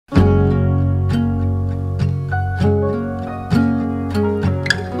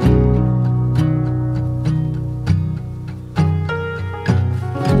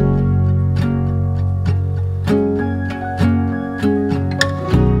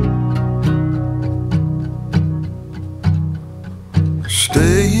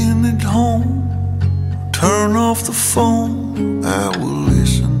off the phone, I will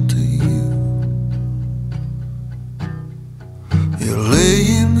listen to you. You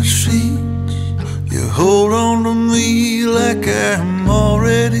lay in the sheets, you hold on to me like I'm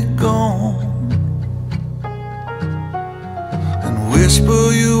already gone, and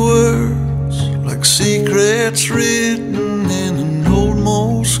whisper your words like secrets written in an old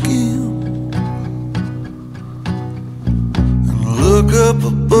moleskin. And look up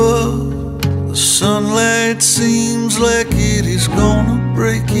above, the sunlight seems like it is gonna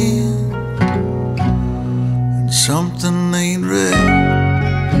break in, and something ain't right.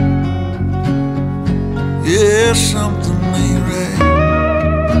 Yeah, something ain't right.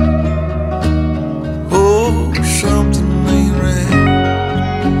 Oh, something ain't right.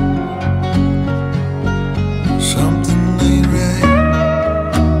 Something ain't right.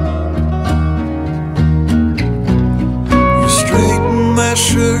 You straighten my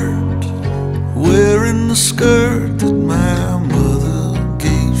shirt, wearing the skirt that my mother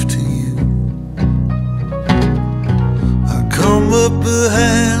gave to you. I come up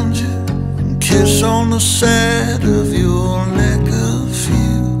behind you, kiss on the side of your neck of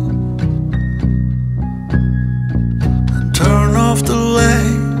you, and turn off the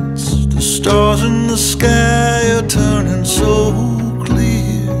lights. The stars in the sky are turning so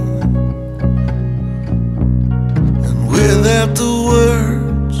clear, and without the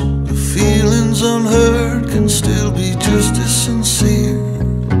words, the feelings unheard can still be just as sincere.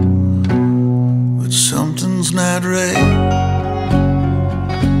 But something's not right.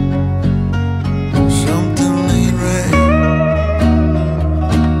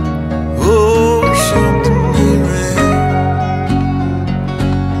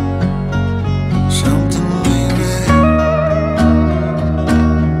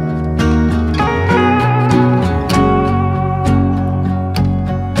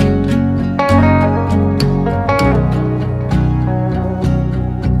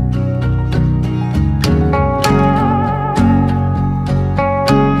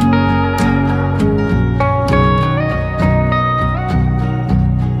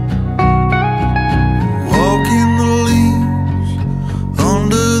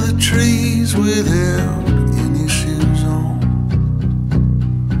 Without any shoes on,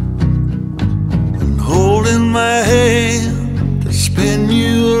 and holding my hand to spin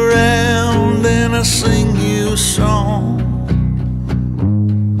you around, and I sing you a song,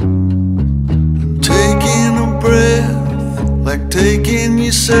 and taking a breath like taking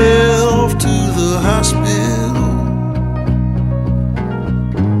yourself to the hospital,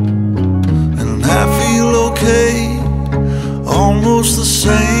 and I feel okay, almost the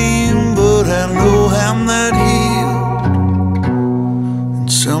same, but I know I'm not healed, and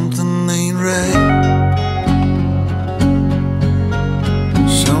something ain't right.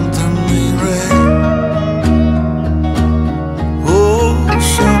 Something ain't right. Oh,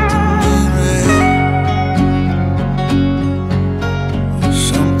 something ain't right.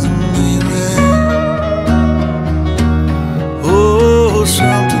 Something ain't right. Oh,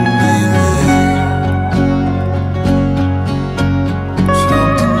 something ain't right.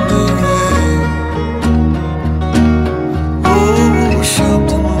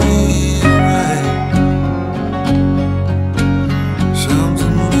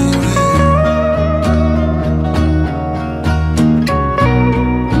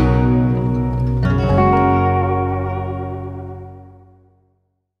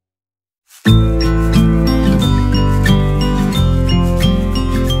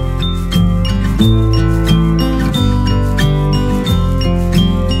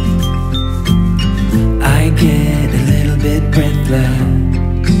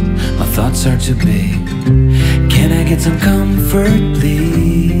 My thoughts are too big. Can I get some comfort,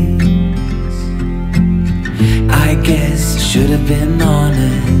 please? I guess I should have been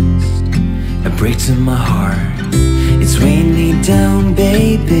honest. It breaks in my heart. It's weighing me down,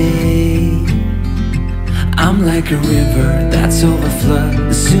 baby. I'm like a river that's overflowed.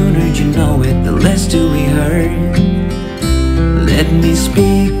 The sooner you know it, the less do we hurt. Let me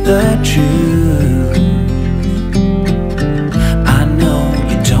speak the truth.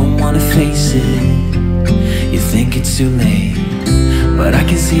 Face it, you think it's too late, but I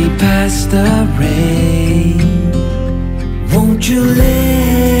can see past the rain. Won't you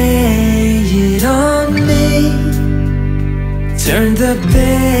lay it on me? Turn the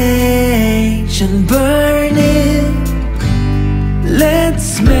page and burn it.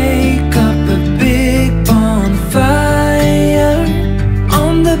 Let's make up a big bonfire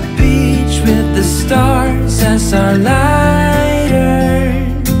on the beach with the stars as our lighters,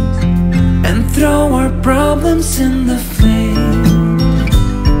 throw our problems in the flame.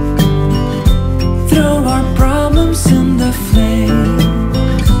 Throw our problems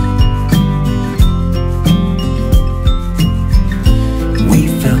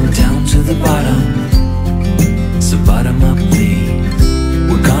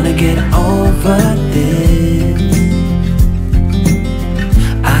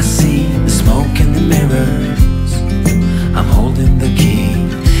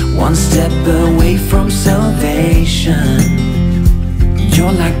step away from salvation.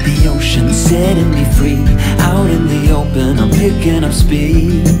 You're like the ocean, setting me free. Out in the open, I'm picking up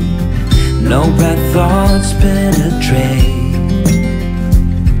speed. No bad thoughts penetrate.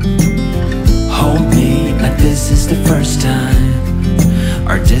 Hold me like this is the first time.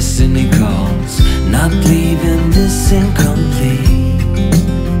 Our destiny calls, not leaving this incomplete.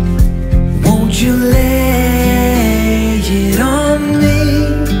 Won't you lay it on me?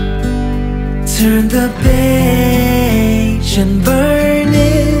 Turn the page and burn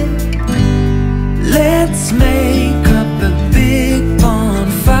it. Let's make up a big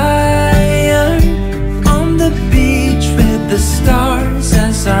bonfire on the beach with the stars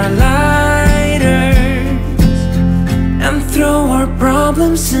as our lighters, and throw our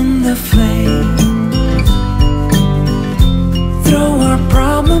problems in the flame. Throw our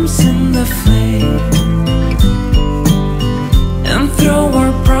problems in the flame. And throw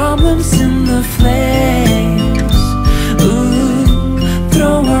our problems in the flames. Ooh,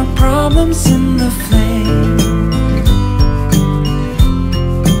 throw our problems in the flames.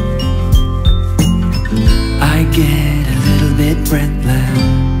 I get a little bit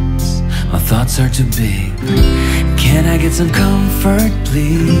breathless. My thoughts are too big. Can I get some comfort,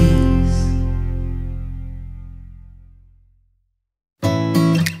 please?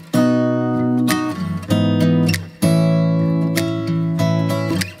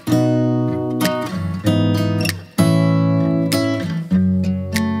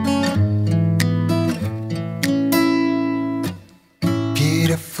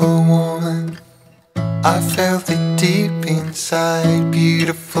 Beautiful woman, I felt it deep inside.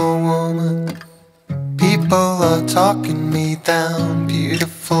 Beautiful woman, people are talking me down.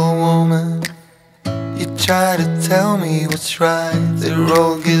 Beautiful woman, you try to tell me what's right. The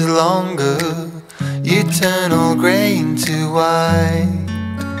road gets longer, you turn all grey into white.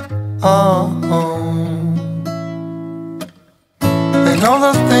 Oh, and all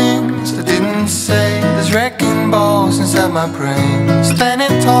the things I didn't say, there's wrecking balls inside my brain.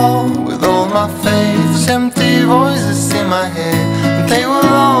 Standing tall with all my faith, empty voices in my head, and they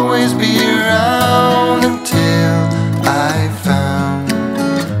will always be around until I found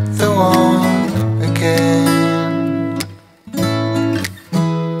the one again.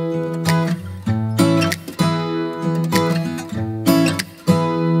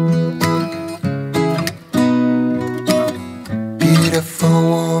 Beautiful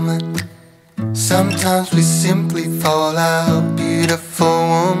woman, sometimes we simply fall out. Beautiful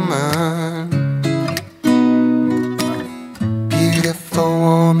woman, beautiful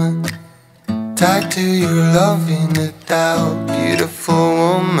woman, tied to your love in the doubt. Beautiful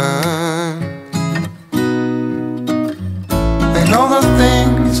woman, and all the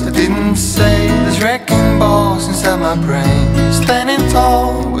things I didn't say, there's wrecking balls inside my brain. Standing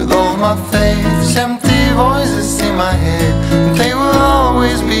tall with all my faith, empty voices in my head, and they will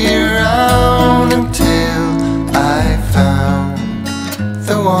always be around until I found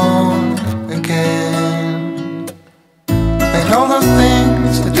the one again. And all the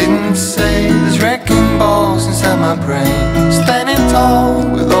things I didn't say, there's wrecking balls inside my brain. Standing tall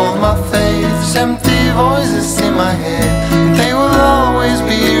with all my faith, empty voices in my head, and they will always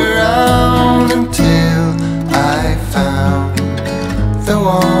be around until I found the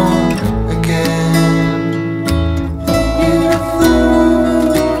one again.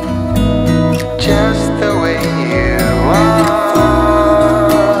 Just the way you are.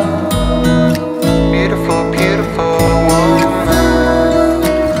 Beautiful, beautiful woman.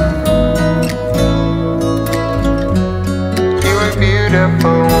 You are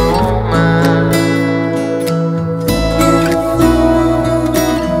beautiful woman.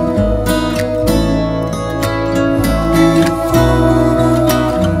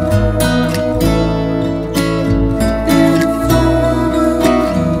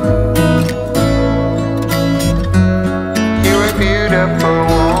 Beautiful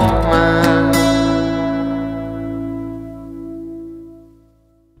woman.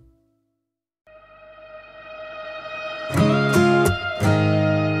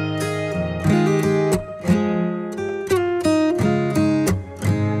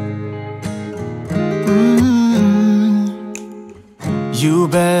 You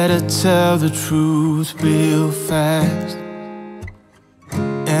better tell the truth real fast,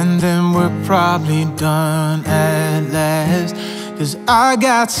 and then we're probably done at last. 'Cause I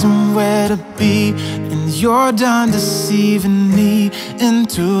got somewhere to be, and you're done deceiving me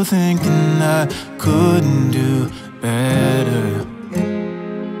into thinking I couldn't do better.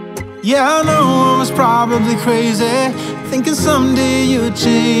 Yeah, I know I was probably crazy, thinking someday you'd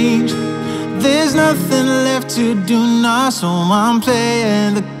change. There's nothing left to do now, so I'm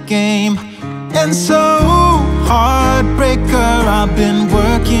playing the game. And so, heartbreaker, I've been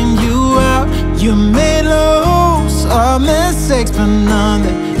working you out. You made loads of mistakes, but none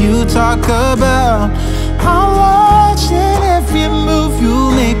that you talk about. I'm watching every move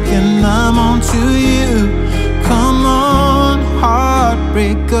you make, and I'm on to you. Come on,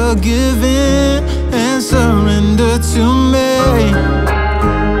 heartbreaker, give in and surrender to me.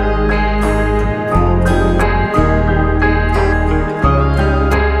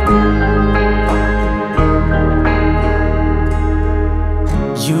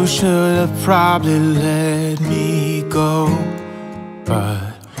 You should have probably let me go,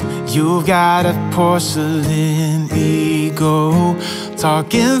 but you've got a porcelain ego,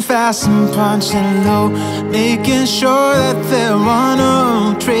 talking fast and punching low, making sure that there are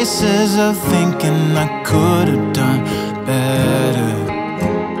no traces of thinking I could have done better.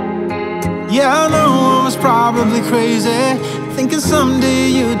 Yeah, I know I was probably crazy, thinking someday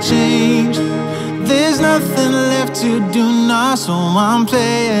you'd change. There's nothing left to do now, so I'm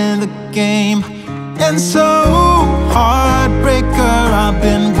playing the game. And so, heartbreaker, I've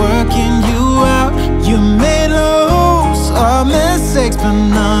been working you out. You made loads of mistakes, but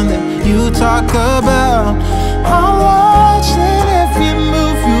none that you talk about. I'm watching every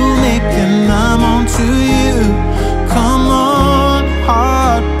move you make, and I'm on to you. Come on,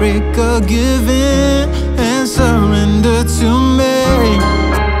 heartbreaker, give in and surrender to me.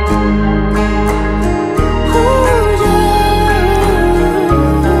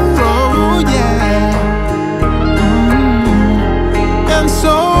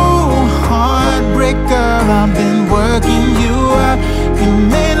 I've been working you out. You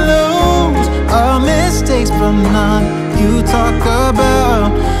made loads of mistakes, but none you talk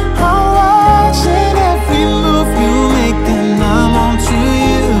about. I'm watching every move you make, and I'm on to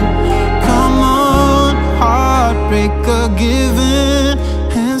you. Come on, heartbreaker, give in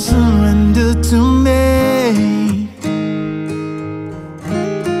and surrender to me.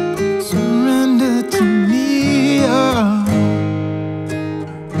 Surrender to me, oh.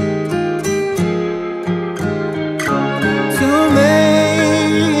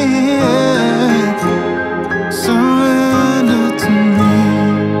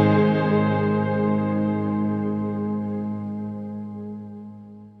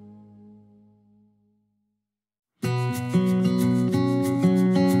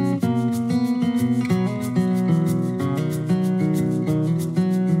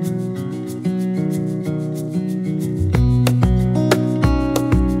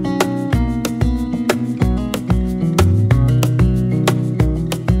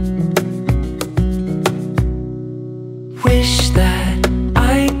 Wish that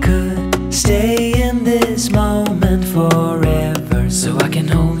I could stay in this moment forever, so I can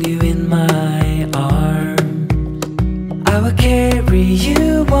hold you in my arms. I will carry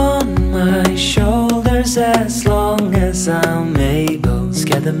you on my shoulders as long as I'm able.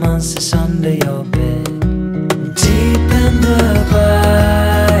 Scare the monsters under your bed. Deep and abiding,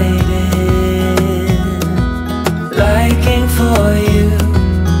 liking for you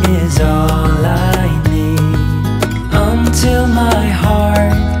is all I need. Until my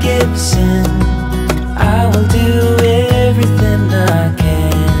heart gives in, I will do everything I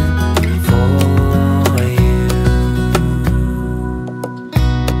can for you.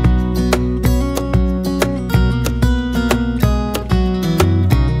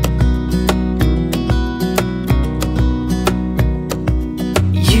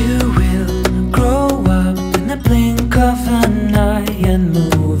 You will grow up in the blink of an eye and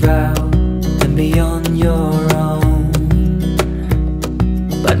move out and beyond your own.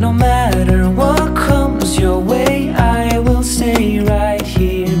 But no matter what comes your way, I will stay right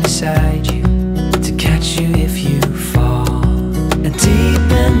here beside you to catch you if you fall. And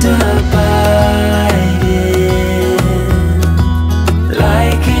deep and abiding,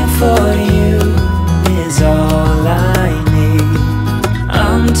 liking for you is all I need.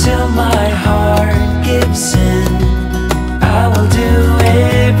 Until my heart gives in, I will do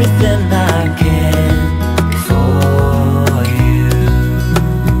everything I can for you.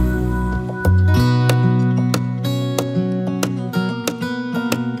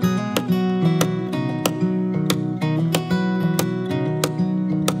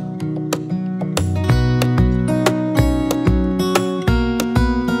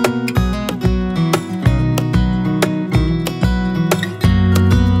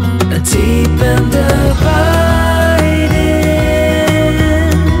 Deep and abiding,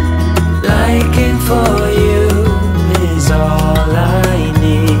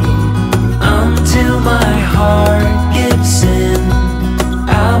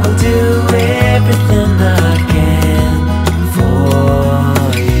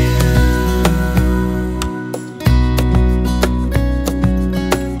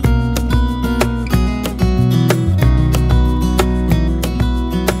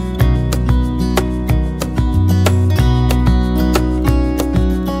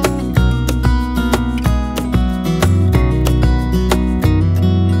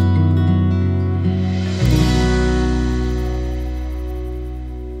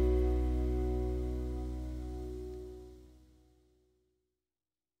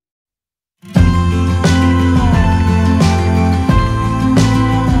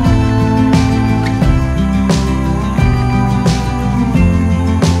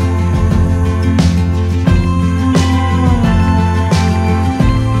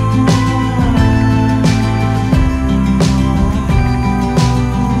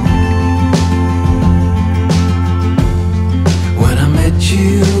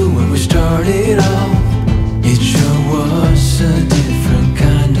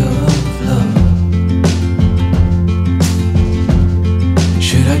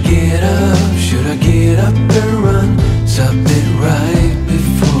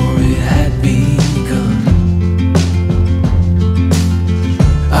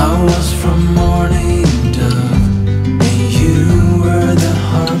 from morning dove, and you were the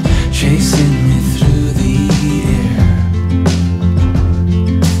harp chasing me through the air.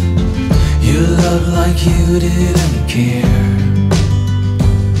 You loved like you didn't care.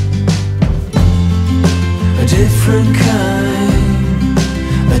 A different kind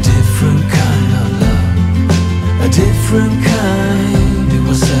of love, a different kind. It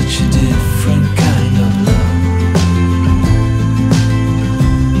was such a different kind of love.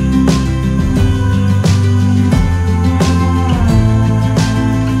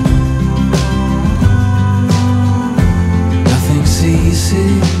 Nothing's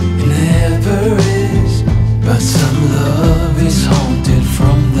easy, it never is, but some love is haunted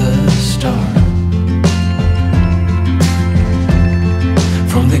from the start.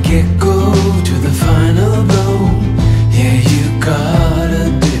 From the get-go to the final blow, yeah, you got a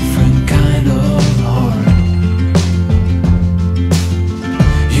different kind of heart.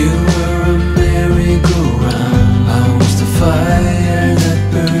 You were a merry-go-round, I was the fire that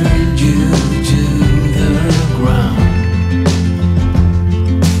burned you to the ground.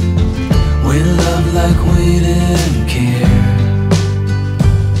 We loved like we didn't care.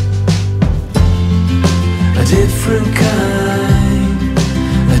 A different kind,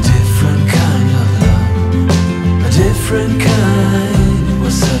 a different kind of love, a different kind. It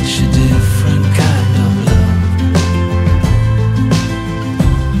was such a different kind of love,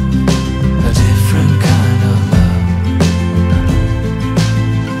 a different kind of love.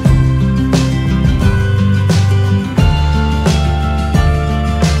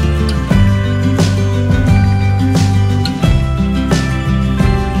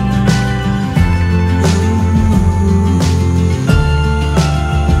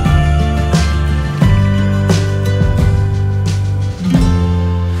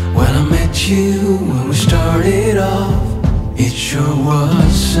 When we started off, it sure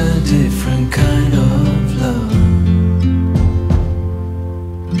was a different kind of love.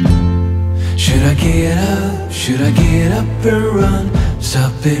 Should I get up? Should I get up and run?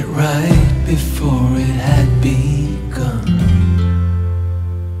 Stop it right before it had begun.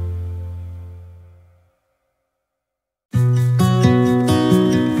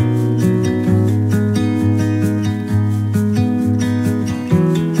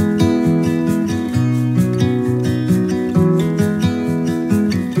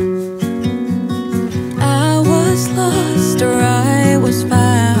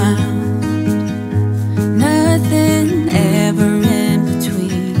 Nothing ever in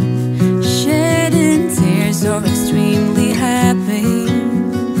between, shedding tears.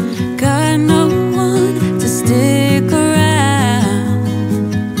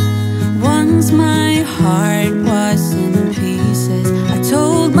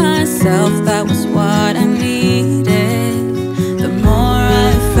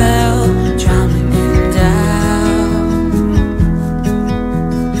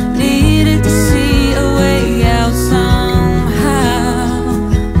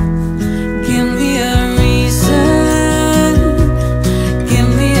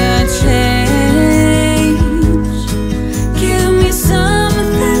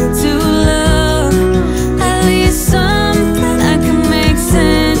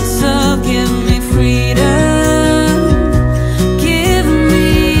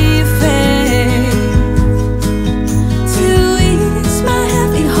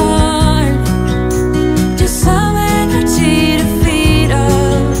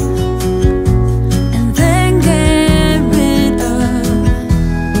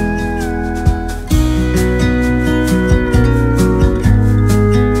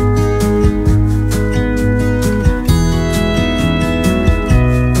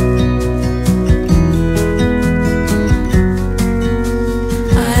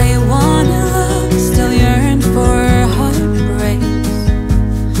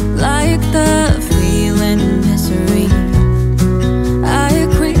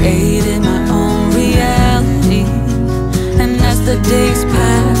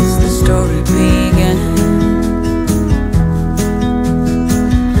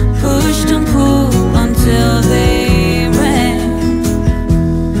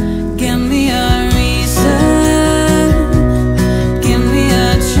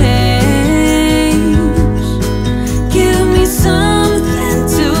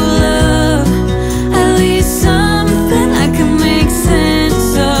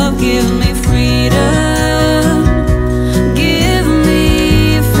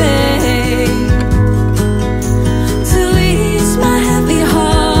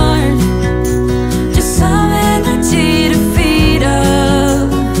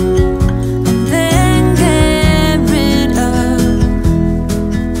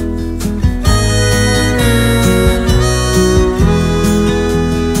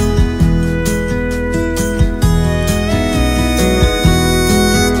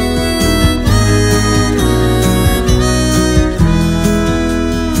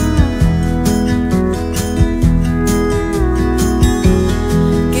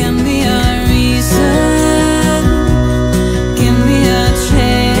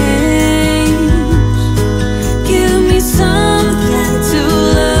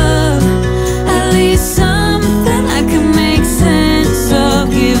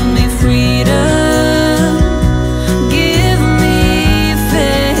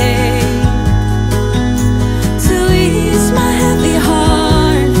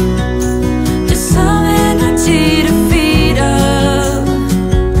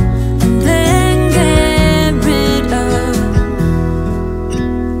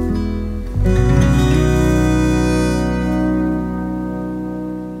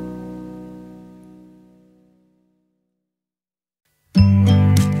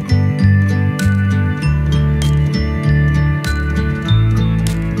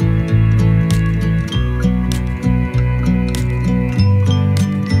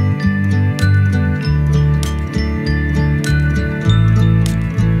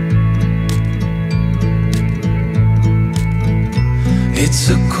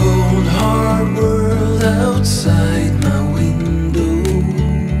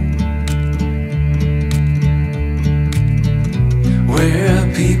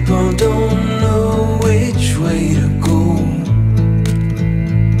 people don't know which way to go.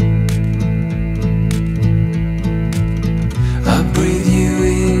 I breathe you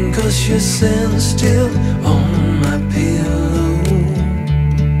in 'cause your scent's still on my pillow.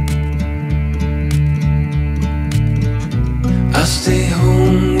 I stay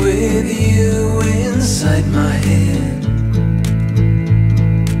home with you inside my head.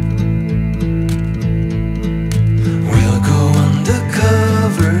 We'll go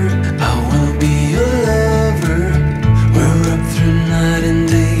undercover, I will be your lover. We're up through night and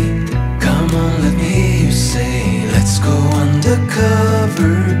day. Come on, let me hear you say, let's go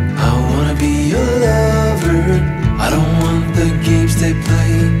undercover. I wanna be your lover. I don't want the games they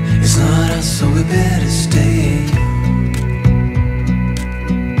play. It's not us, so we better stay.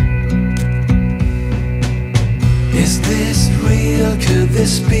 Is this real? Could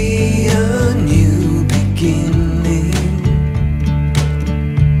this be a new beginning?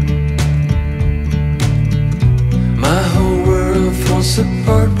 My whole world falls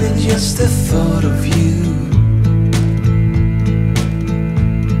apart with just the thought of you.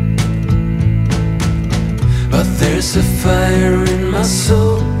 But there's a fire in my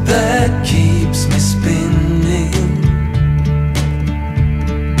soul that keeps me spinning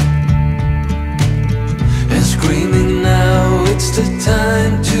and screaming now, it's the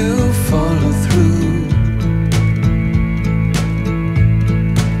time to follow through.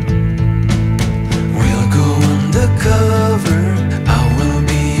 We'll go undercover, I will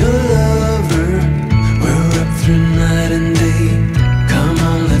be your lover. We're up through night and day. Come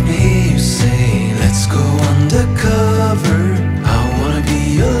on, let me hear you say, let's go undercover. I wanna be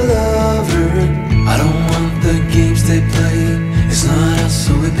your lover. I don't want the games they play. It's not us,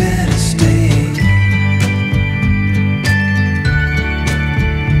 so we better stay.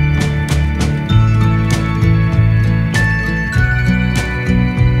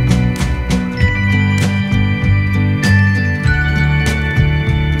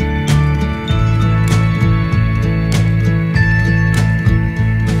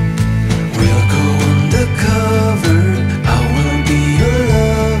 We'll go undercover, I will be your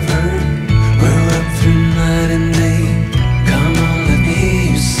lover. We're up through night and day. Come on, let me hear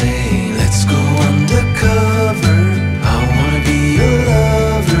you say, let's go undercover. I wanna be your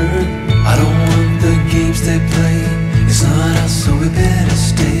lover. I don't want the games they play. It's not us, so we better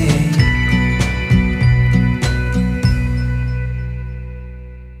stay.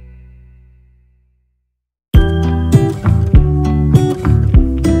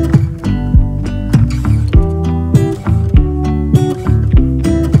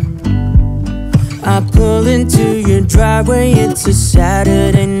 I pull into your driveway, it's a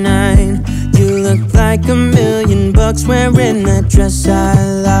Saturday night. You look like $1,000,000 wearing that dress I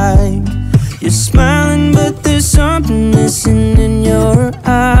like. You're smiling, but there's something missing in your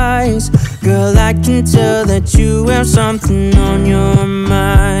eyes. Girl, I can tell that you have something on your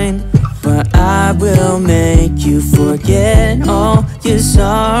mind. But I will make you forget all your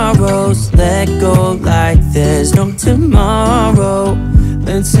sorrows. Let go like there's no tomorrow.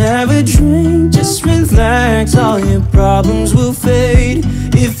 Let's have a drink, just relax, all your problems will fade.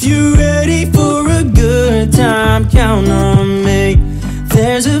 If you're ready for a good time, count on me.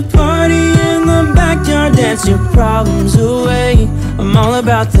 There's a party in the backyard, dance your problems away. I'm all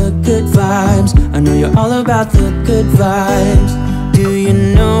about the good vibes, I know you're all about the good vibes. Do you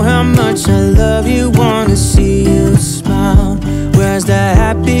know how much I love you, wanna see you smile? Where's that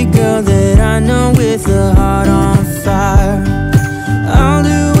happy girl that I know with a heart on fire? I'll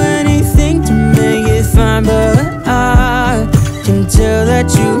do anything to make it fine, but I can tell that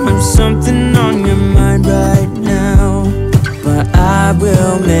you have something on your mind right now. But I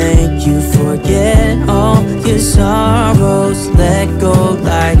will make you forget all your sorrows. Let go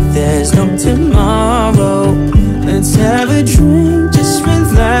like there's no tomorrow. Let's have a drink, just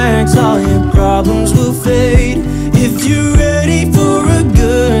relax, all your problems will fade. If you're ready for a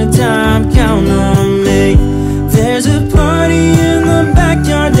good time, count on me. There's a party in the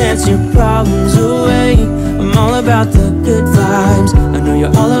backyard, dance your problems away. I'm all about the good vibes, I know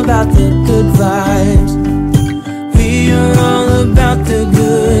you're all about the good vibes. We are all about the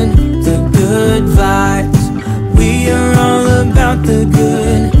good vibes. We are all about the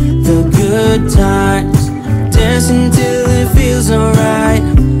good times. Dancing till it feels alright,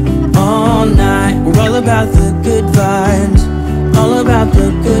 all night. We're all about the good vibes, all about the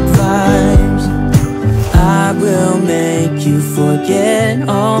good vibes. I will make you forget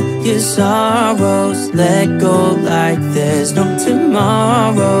all your sorrows. Let go like there's no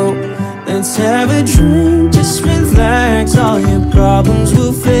tomorrow. Let's have a drink, just relax, all your problems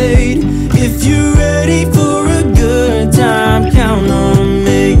will fade. If you're ready for a good time, count on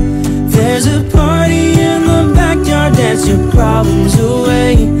me.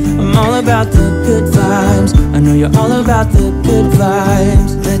 know you're all about the good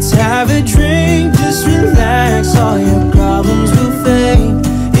vibes. Let's have a drink, just relax, all your problems will fade.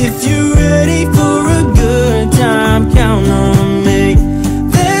 If you're ready for a good time, count on me.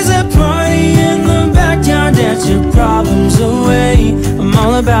 There's a party in the backyard, dance your problems away. I'm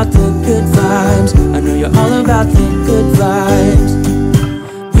all about the good vibes. I know you're all about the good vibes.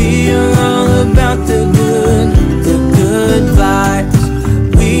 We are all about the good vibes.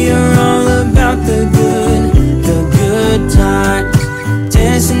 We are all about the good times.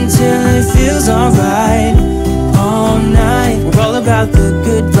 Dance until it feels alright, all night. We're all about the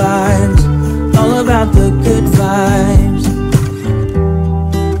good vibes, all about the good vibes.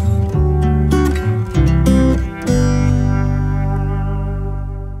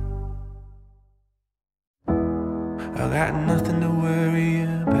 I got nothing to worry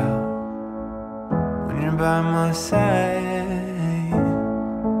about when you're by my side.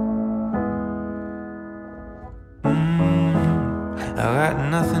 I got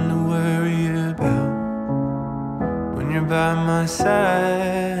nothing to worry about when you're by my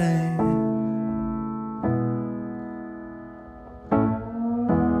side.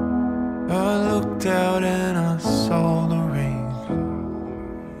 I looked out and I saw the rain.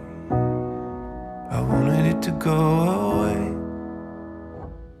 I wanted it to go away.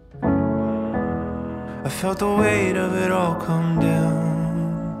 I felt the weight of it all come down.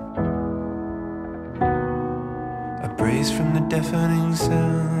 I braced from the deafening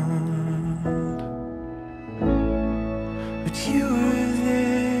sound, but you were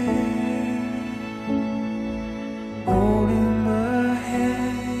there, holding my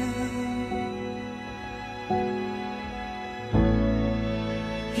hand.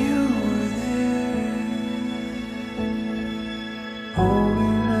 You were there,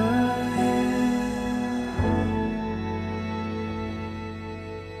 holding my hand.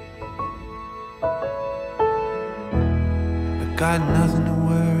 I got nothing to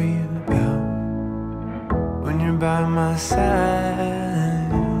worry about when you're by my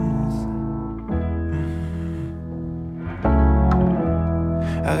side.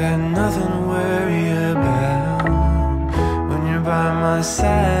 I got nothing to worry about when you're by my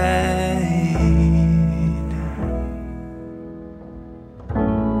side.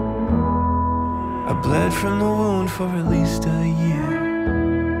 I bled from the wound for at least a year.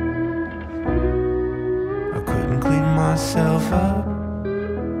 I couldn't clean myself up.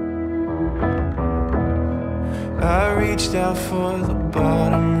 I reached out for the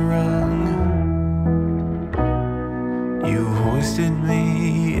bottom rung. You hoisted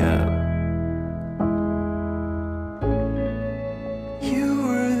me up. You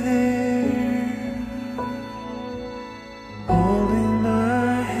were there, holding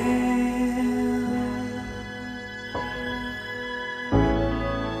my hand.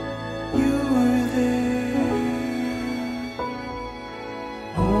 You were there,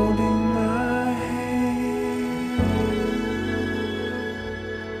 holding my hand.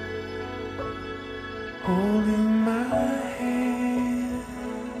 Holding my hand,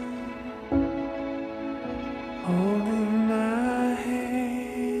 holding my hand.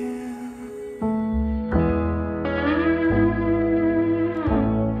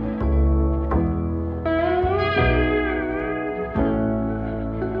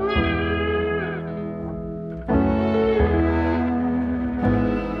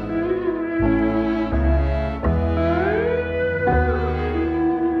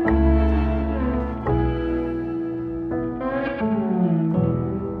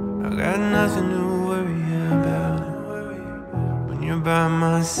 I got nothing to worry about when you're by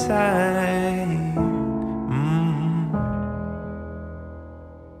my side.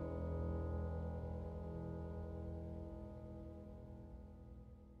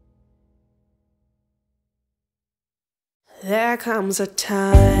 There comes a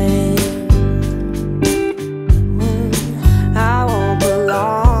time when I won't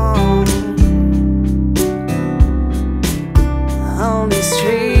belong on these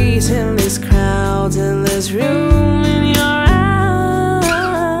streets, in these crowds, in this room, in your eyes,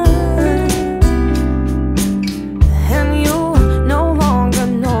 and you no longer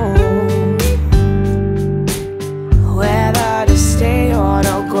know whether to stay or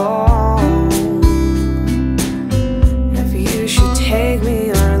to go. Take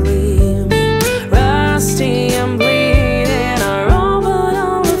me or leave me, rusty and bleeding, a robot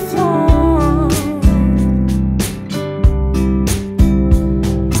on the floor.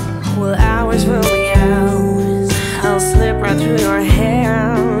 Well, hours will be hours, I'll slip right through your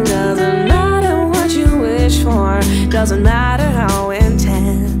hand. Doesn't matter what you wish for, doesn't matter how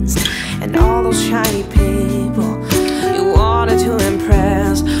intense. And all those shiny people you wanted to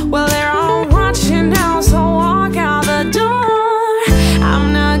impress, well, they're all watching now, so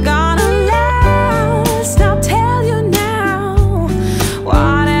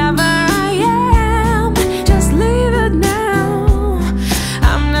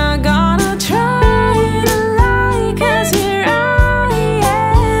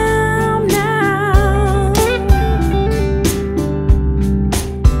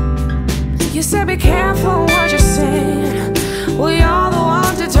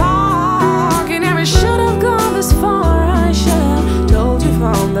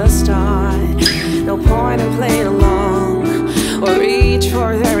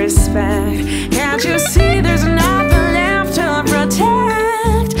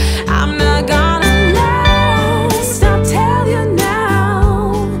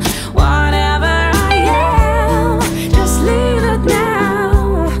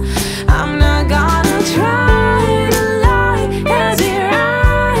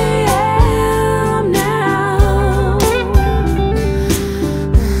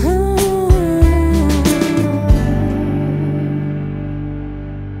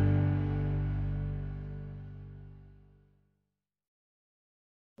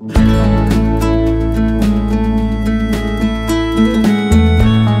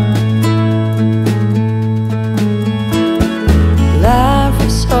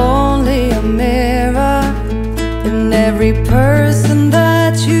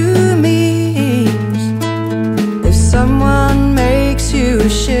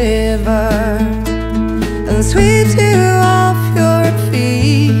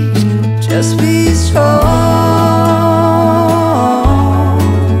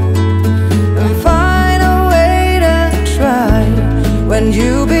when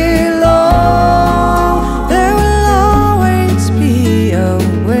you belong, there will always be a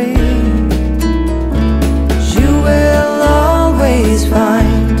way. You will always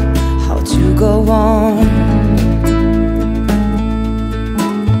find how to go on.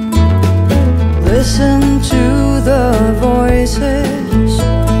 Listen to the voices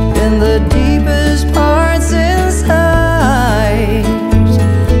in the deepest parts inside.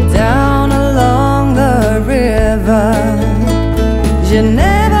 Down along the river, you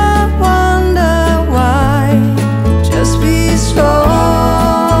never wonder why. Just be strong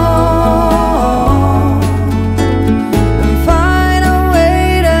and find a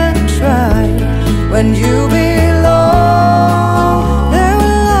way to try. When you belong, there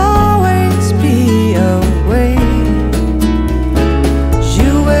will always be a way.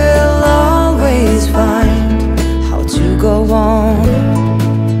 You will always find how to go on.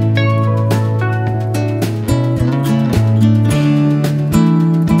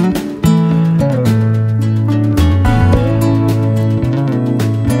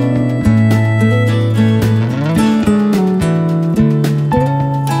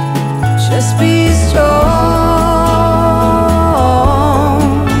 Just be strong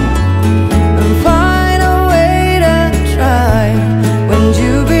and find a way to try. When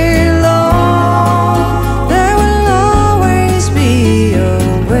you belong, there will always be a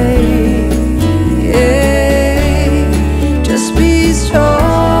way. Just be strong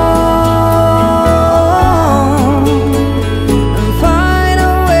and find a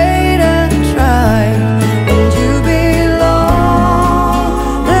way to try. When you belong,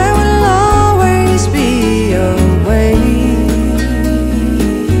 there will always be a way.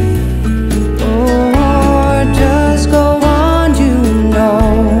 Or just go on, you know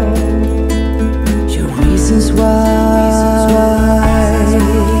your reasons why.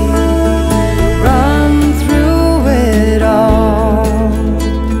 Run through it all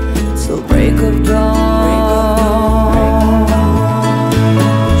till break of dawn.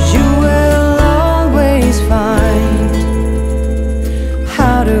 You will always find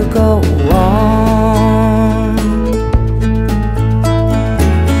how to go on.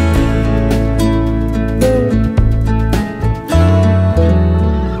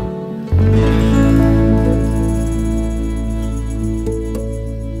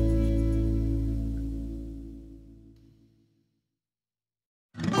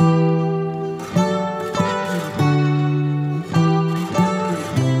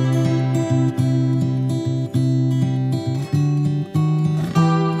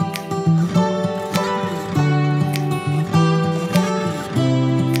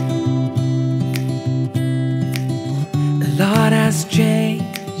 A lot has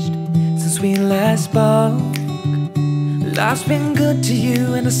changed since we last spoke. Life's been good to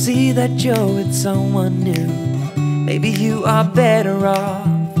you, and I see that you're with someone new. Maybe you are better off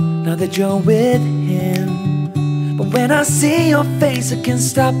now that you're with him. But when I see your face, I can't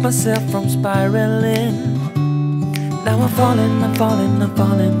stop myself from spiraling. Now I'm falling, I'm falling, I'm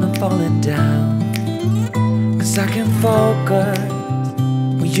falling, I'm falling down. 'Cause I can focus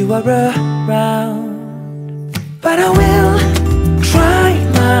when you are around. But I will try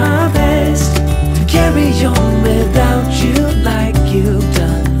my best to carry on without you like you've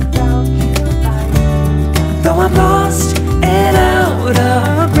done. Though I'm lost and out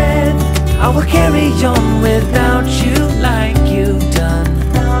of breath, I will carry on without you like you've done.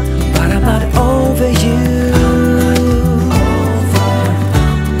 But I'm not over you.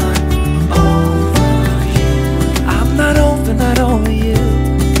 I'm not over you.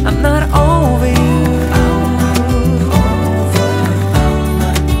 I'm not over you.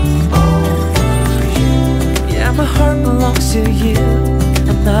 My heart belongs to you.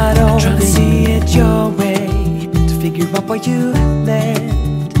 I'm not over. Trying to see it your way, to figure out why you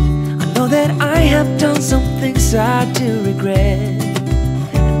left. I know that I have done some things I do regret,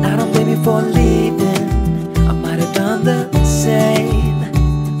 and I don't blame you for leaving. I might have done the same,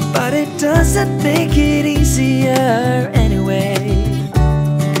 but it doesn't make it easier anyway.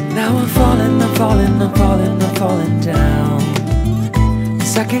 Now I'm falling, I'm falling, I'm falling, I'm falling down.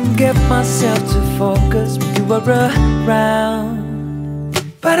 I can get myself to focus when you are around.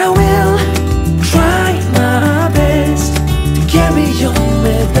 But I will try my best to carry on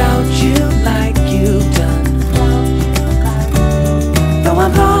without you like you've done. Though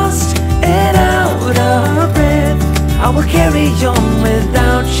I'm lost and out of breath, I will carry on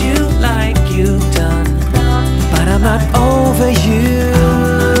without you like you've done. But I'm not over you.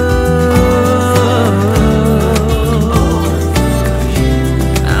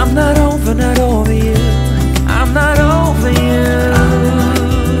 Not over you. I'm not over you.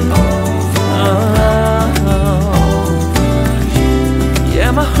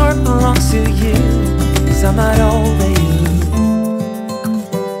 'cause I'm not over you.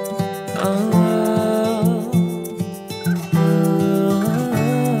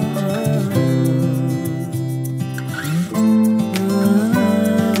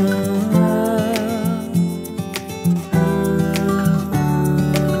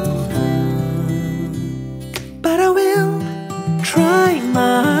 But I will try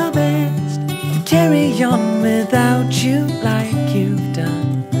my best to carry on without you like you've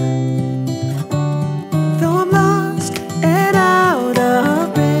done. Though I'm lost and out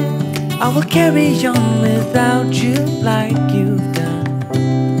of breath, I will carry on without you like you've done.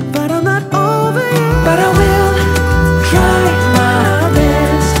 But I'm not over you. But I will try my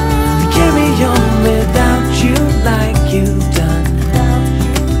best to carry on without you like you've done.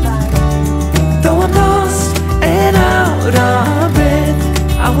 Though I'm lost and out of breath,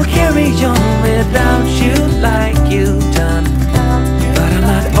 I will carry on without you like you've done. But I'm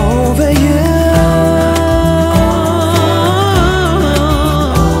not over you.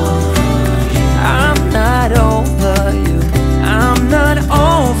 I'm not over you. I'm not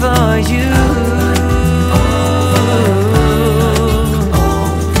over you.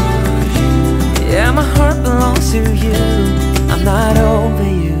 Yeah, my heart belongs to you. I'm not over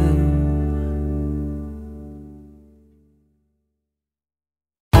you.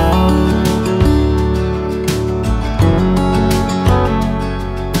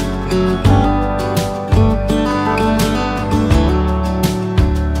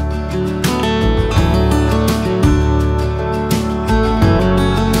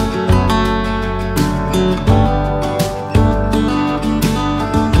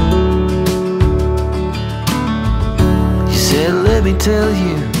 Let me tell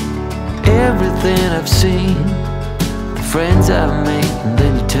you everything I've seen, the friends I've made, and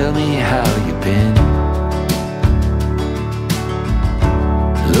then you tell me how you've been.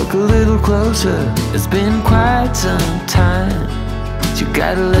 Look a little closer, it's been quite some time. You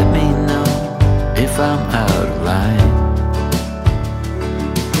gotta let me know if I'm out of line.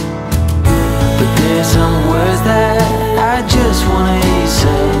 But there's some words that I just wanna hear you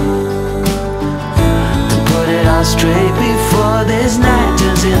say, put it all straight before this night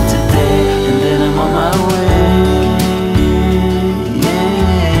turns into day, and then I'm on my way.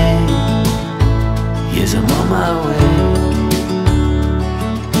 Yeah. Yes, I'm on my way.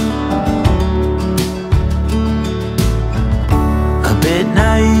 A bit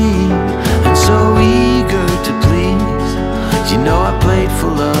naive and so eager to please. You know I played for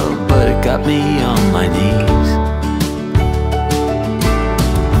love, but it got me on my knees.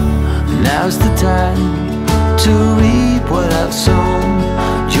 Now's the time to reap what I've sown,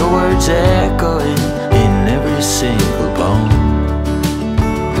 your words echoing in every single bone.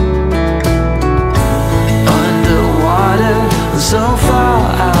 Underwater, so far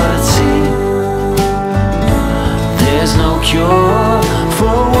out at sea, there's no cure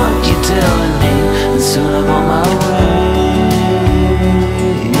for what you're telling me, and soon I'm on my way.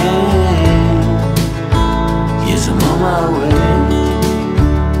 Yes, I'm on my way.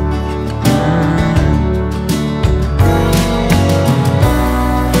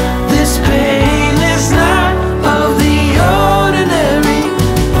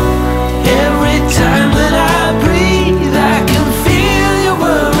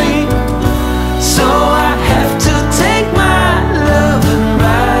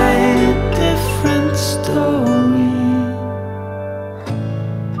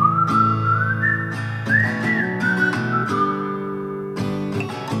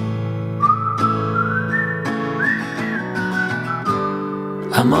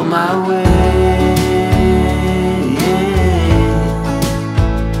 I'm on my way.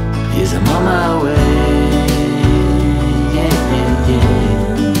 Yes, I'm on my way.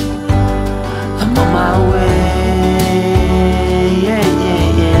 I'm on my way.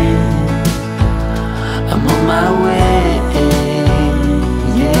 I'm on my way.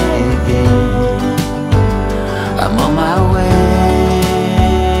 I'm on my way.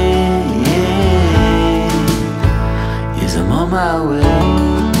 Yes, I'm on my way.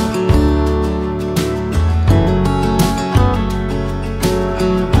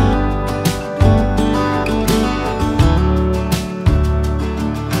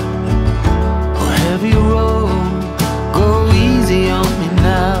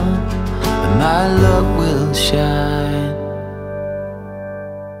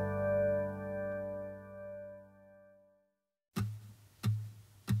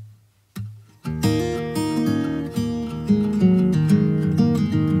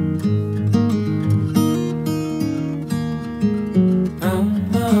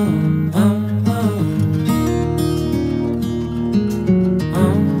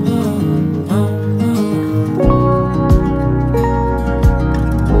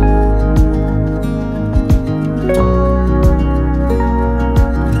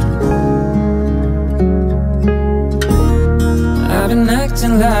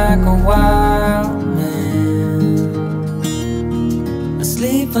 like a wild man,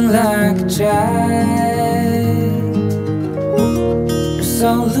 sleeping like a child. You're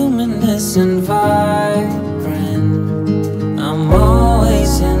so luminous and vibrant, I'm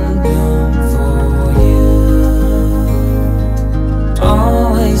always in bloom for you.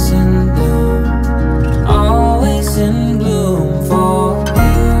 Always in bloom, always in bloom for you.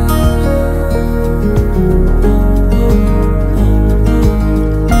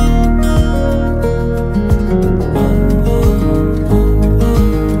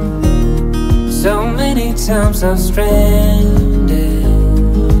 So many times I've stranded,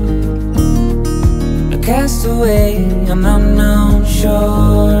 a castaway on unknown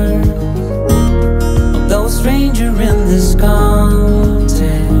shore, although a stranger in this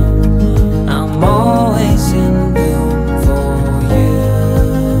continent, I'm always in bloom for you.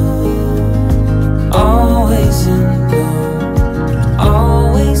 Always in bloom,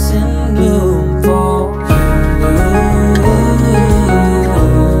 always in bloom for you.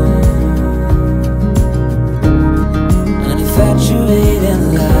 An infatuated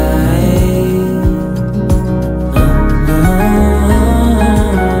light,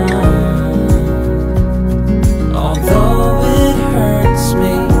 although it hurts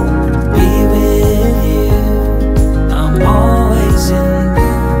me to be with you, I'm always in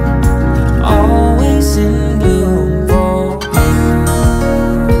bloom, always in bloom for you.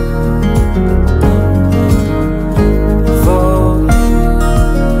 For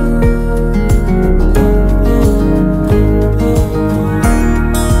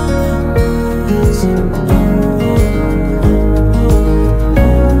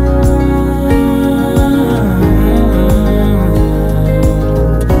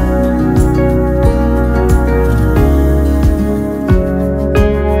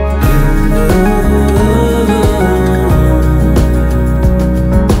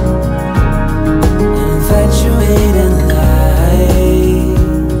infatuated light,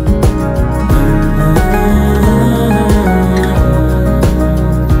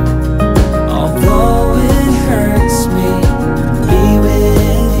 although it hurts me to be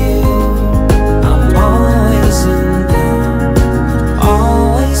with you, I'm always in bloom,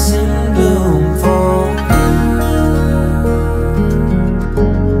 always in bloom for you.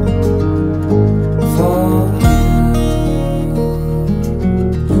 For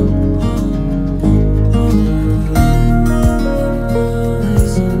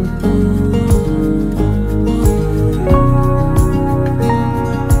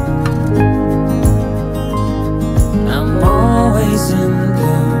I'm always in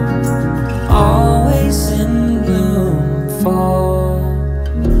bloom, always in bloom for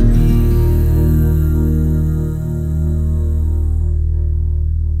you.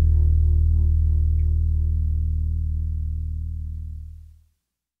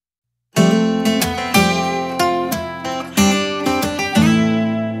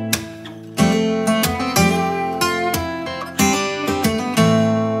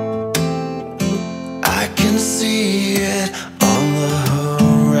 I can see it on the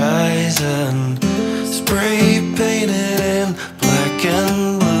horizon, spray painted in black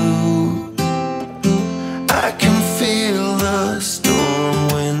and blue. I can feel the storm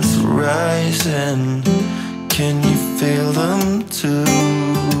winds rising. Can you feel them too?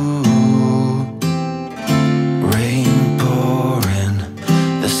 Rain pouring,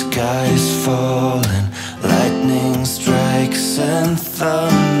 the sky's falling, lightning strikes and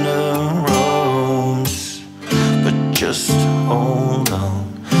thunder rolls. But just hold on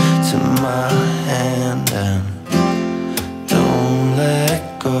to my hand and don't let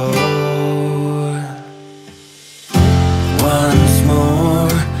go. Once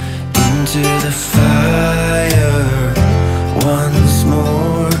more into the fire, once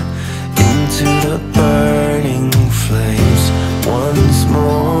more into the burning flames, once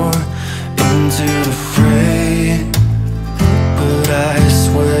more into the fray. But I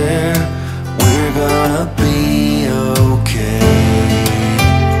swear we're gonna be okay.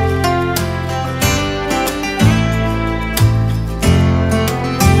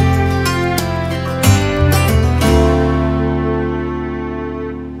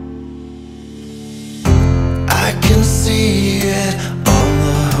 I can see it on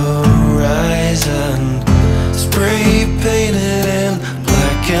the horizon, spray painted in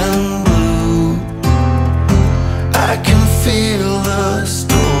black and blue. I can feel the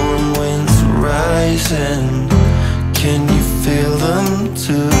storm winds rising. Can you feel them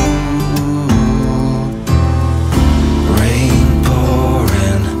too? Rain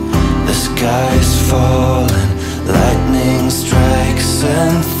pouring, the sky's falling, lightning strikes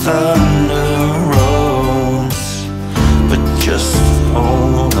and thunder rolls. But just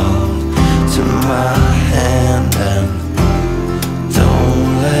hold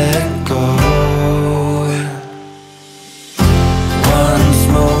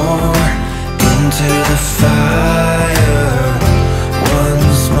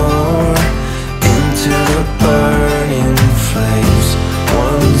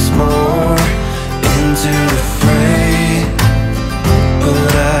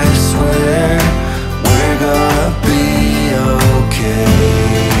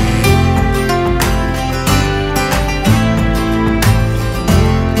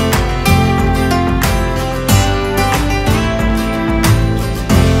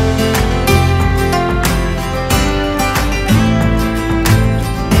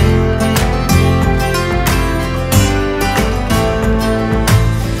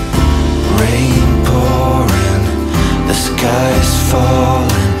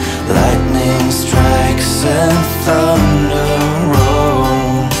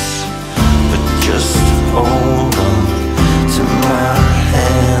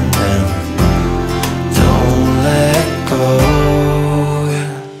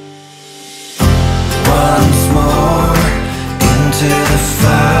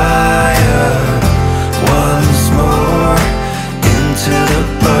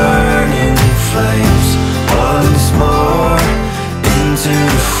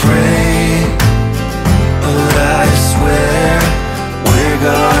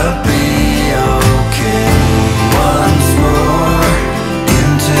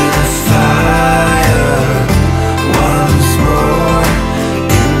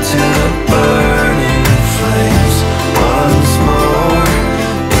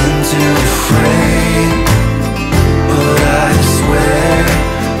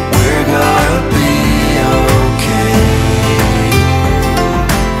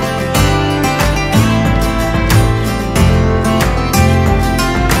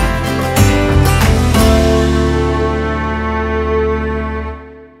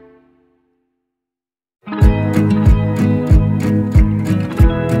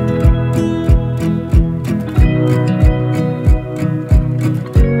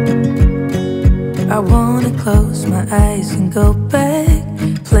I wanna close my eyes and go back,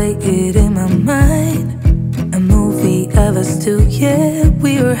 play it in my mind. A movie of us two, yeah,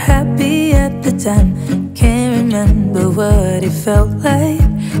 we were happy at the time. Can't remember what it felt like.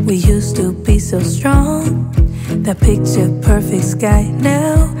 We used to be so strong. That picture perfect sky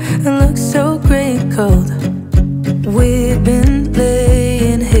now, it looks so gray and cold. We've been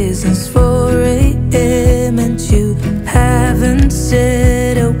laying here since 4 AM, and you haven't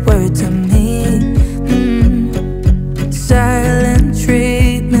said a word to me. Silent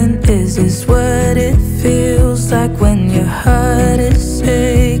treatment, is this what it feels like when your heart is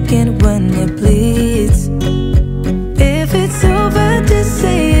aching, when it bleeds? If it's over, just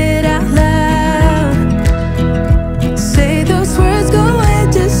say it out loud. Say those words, go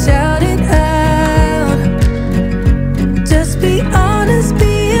ahead, just shout it out. Just be honest,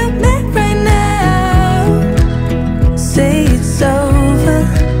 be a man right now. Say it's over,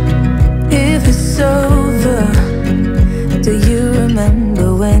 if it's over. Do you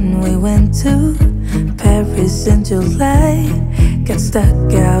remember when we went to Paris in July? Got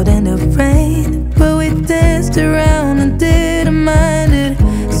stuck out in the rain, but we danced around and didn't mind it.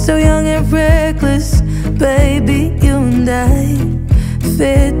 So young and reckless, baby, you and I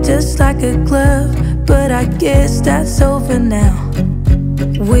fit just like a glove, but I guess that's over now.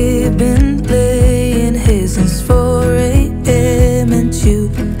 We've been laying here since 4 AM, and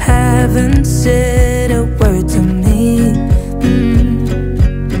you haven't said a word to me.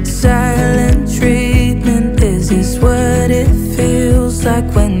 Silent treatment, is this what it feels like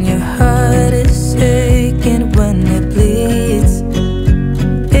when your heart is aching, when it bleeds?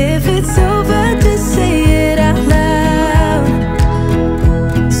 If it's over, just say it out loud.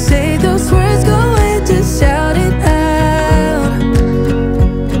 Say those words, go ahead, just shout it out.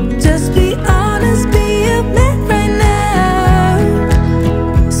 Just be honest, be a man right now.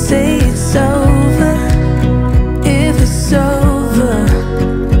 Say it's over, if it's over.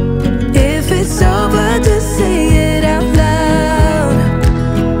 If it's over, just say it out loud.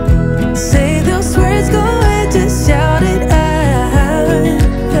 Say those words, go ahead, just shout it out.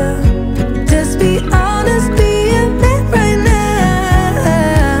 Just be honest, be a man right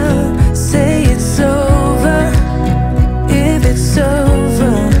now. Say it's over, if it's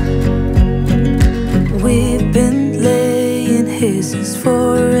over. We've been laying here since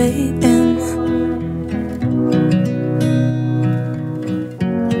 4 AM.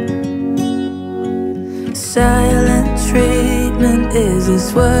 Silent treatment, is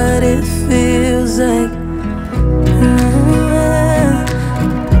this what it feels like?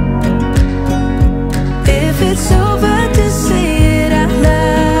 If it's over, just say it out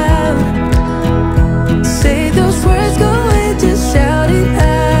loud. Say those words, go ahead, just shout it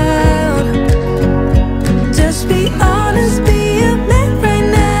out. Just be honest, be a man right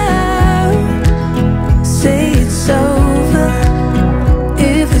now. Say it's over,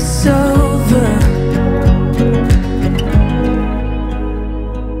 if it's over.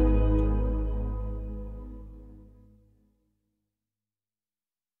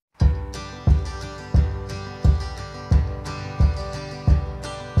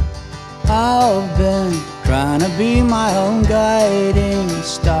 I've been trying to be my own guiding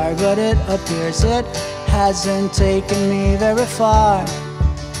star, but it appears it hasn't taken me very far.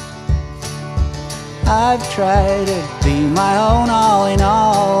 I've tried to be my own all in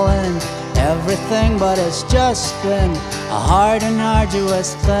all and everything, but it's just been a hard and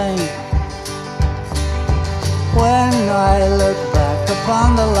arduous thing. When I look back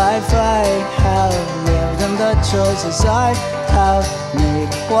upon the life I have lived and the choices I have made,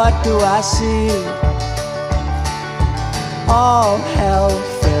 what do I see? All hell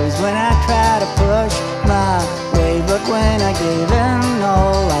fails when I try to push my way, but when I gave in,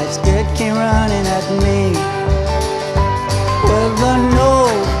 all life's good came running at me. With an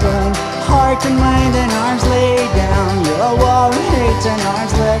open heart and mind and arms laid down, you're a wall of hate and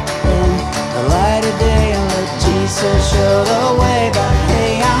arms let in the light of day, and let Jesus show the way. But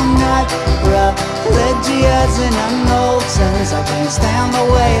hey, I'm not religious and I'm old since I can't stand the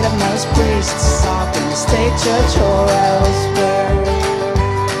way that most priests talk in the state church or elsewhere.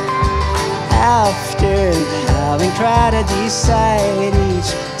 After having tried to decide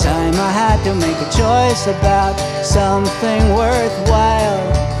each time I had to make a choice about something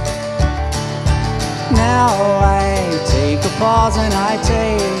worthwhile, now I take a pause and I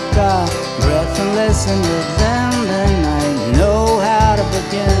take a breath and listen to them, then I know how to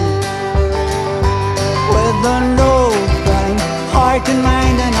begin. With an open heart and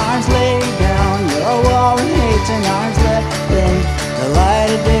mind and arms laid down, you're a wall and hate and arms let in the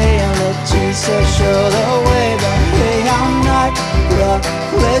light of day, and let Jesus show the way. But hey, I'm not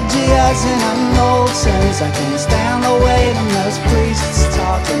religious religious in an old sense. I can't stand the way the most priests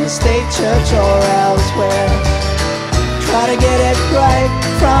talk in the state church or elsewhere. Try to get it right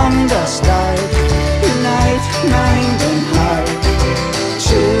from the start. Unite mind and heart.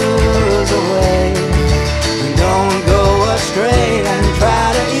 Choose a way. Don't go astray and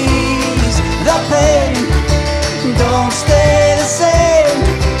try to ease the pain. Don't stay the same.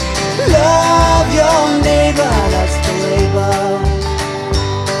 Love your neighbor, that's the label.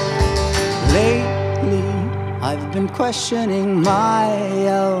 Lately, I've been questioning my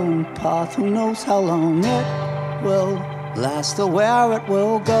own path. Who knows how long it will last or where it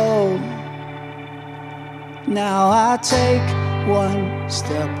will go. Now I take one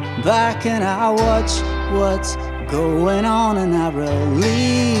step back and I watch what's going on, and I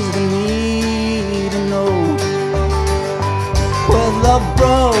release the need to know. With a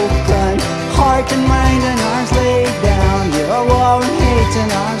broken heart and mind and arms laid down, your war and hate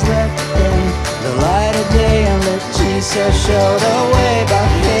and arms let in the light of day, and let Jesus show the way. But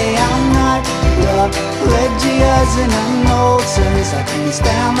hey, I'm not religious in an old sense. I can't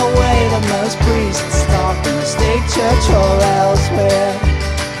stand the way that most priests talk in the state church or elsewhere.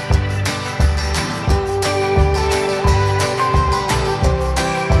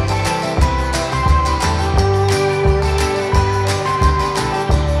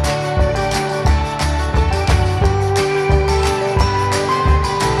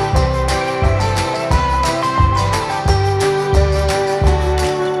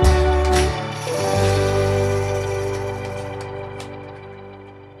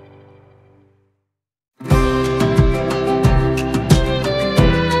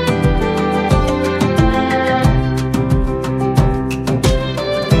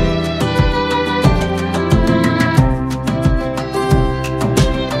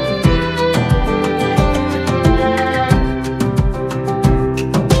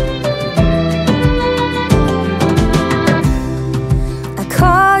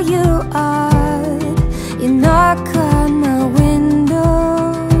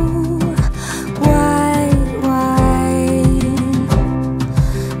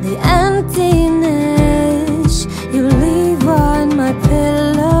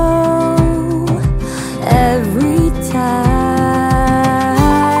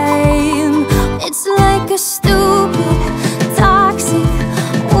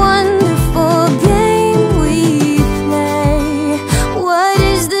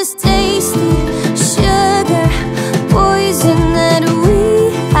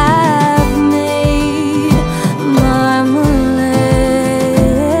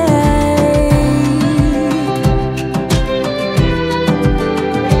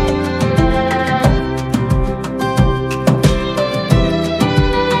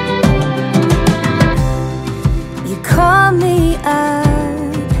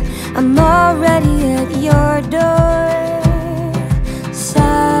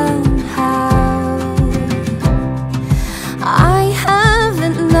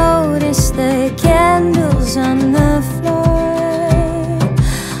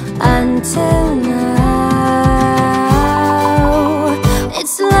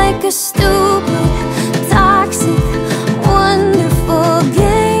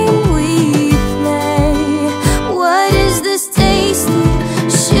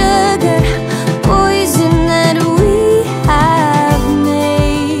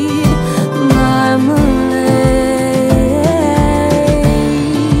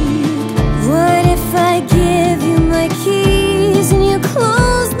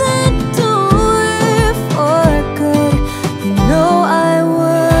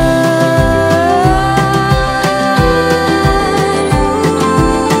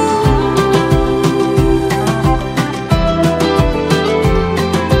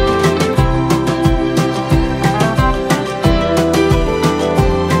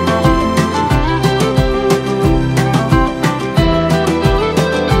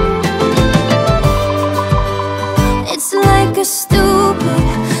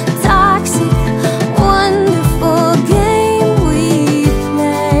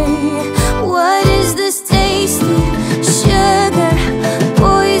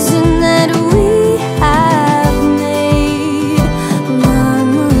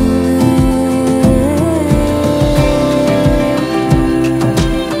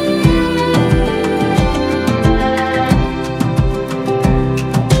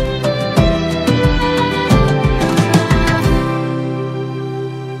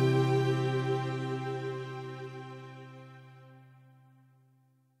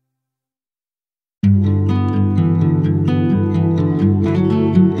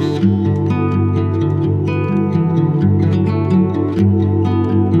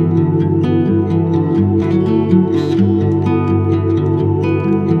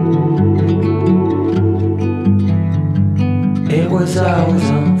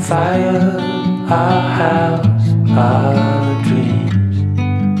 fire, our house, our dreams.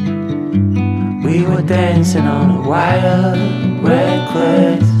 We were dancing on a wire,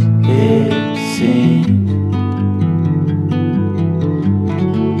 reckless it seems.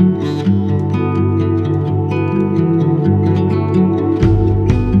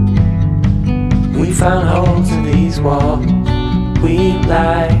 We found holes in these walls. We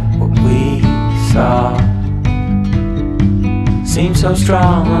like what we saw. Seems so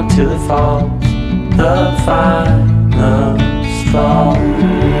strong until it falls. The final straw.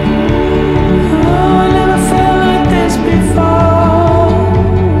 Oh, I never felt like this before.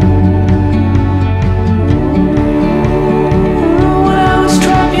 When I was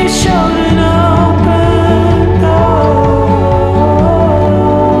trapped, you showed an open door.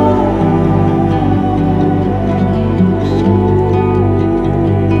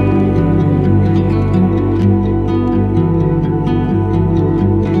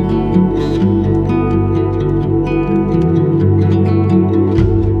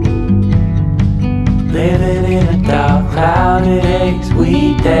 Clouded eggs,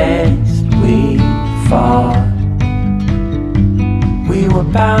 we danced, we fought. We were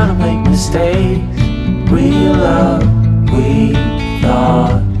bound to make mistakes. Real love, we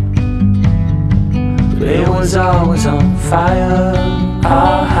thought. But it was always on fire.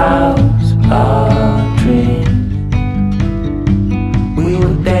 Our house, our dreams. We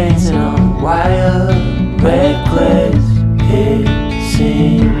were dancing on a wire, reckless it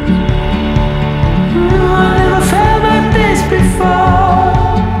seemed. I never felt like this before.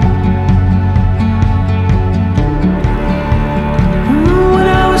 When I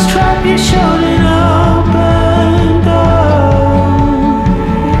was trapped, you showed an open door.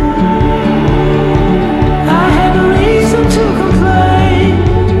 I had no reason to complain.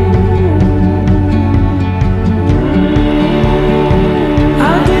 I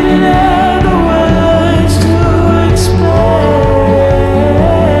didn't have the words to explain.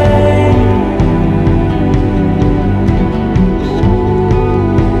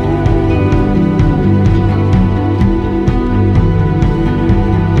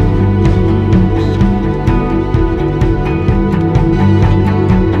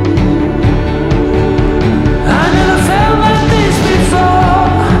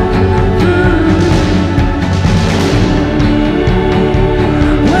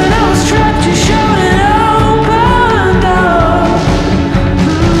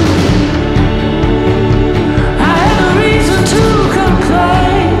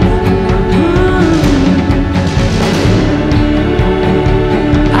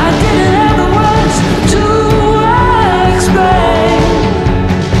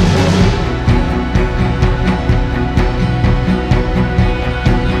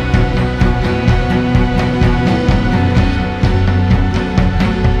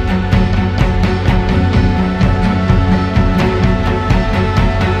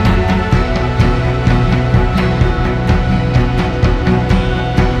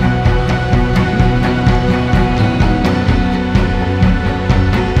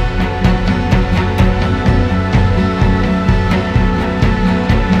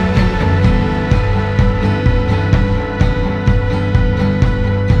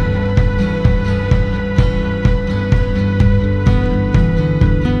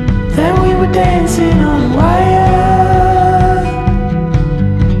 Dancing on wire.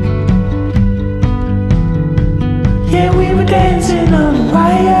 Yeah, we were dancing on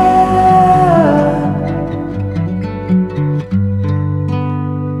wire.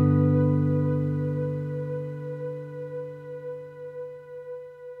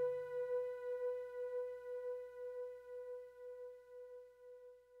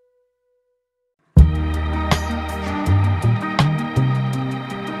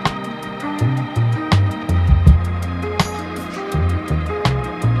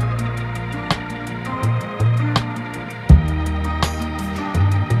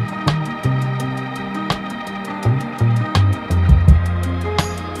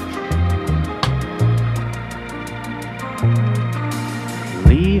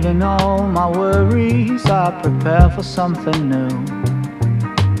 Leaving all my worries, I prepare for something new.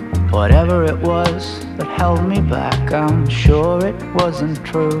 Whatever it was that held me back, I'm sure it wasn't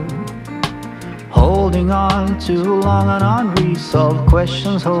true. Holding on too long on unresolved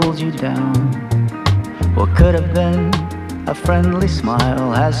questions holds you down. What could have been a friendly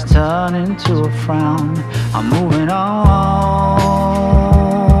smile has turned into a frown. I'm moving on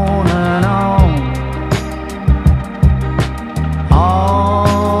and on,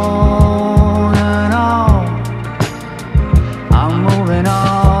 on and on. I'm moving on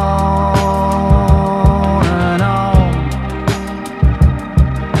and on.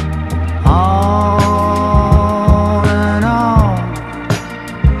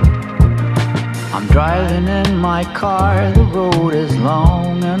 Driving in my car, the road is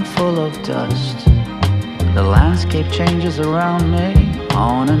long and full of dust. The landscape changes around me,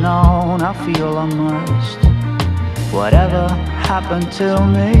 on and on, I feel I must. Whatever happened to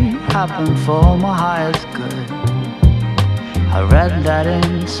me, happened for my highest good. I read that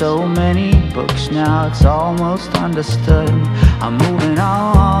in so many books, now it's almost understood. I'm moving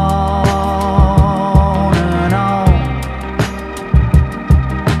on and on.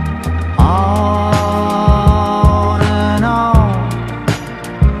 On and on.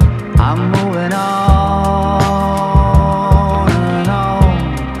 I'm moving on and on.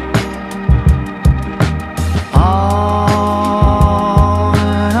 On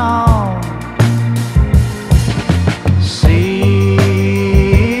and on. Seagulls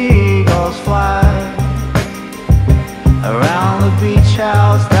fly around the beach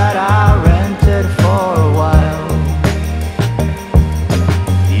house that I rented for a while.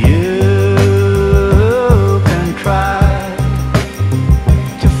 You can try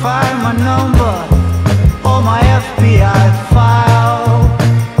to find my number or my FBI file.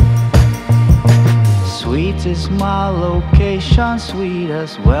 Sweet is my location, sweet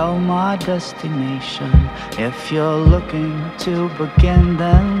as well my destination. If you're looking to begin,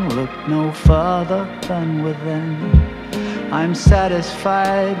 then look no further than within. I'm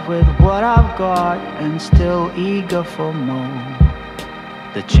satisfied with what I've got and still eager for more.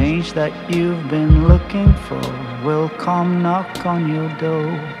 The change that you've been looking for will come knock on your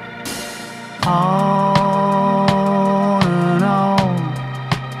door. On and on.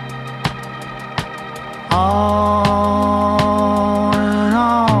 On and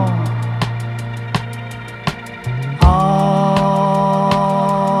on.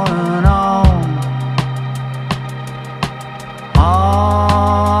 On and on.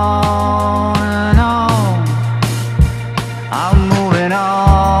 On and on. I'm moving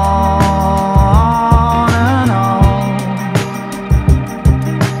on and on.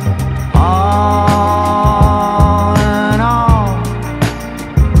 On and on.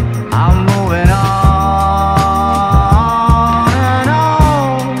 I'm moving on and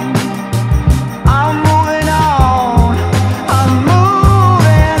on. I'm moving on. I'm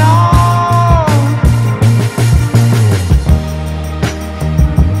moving on.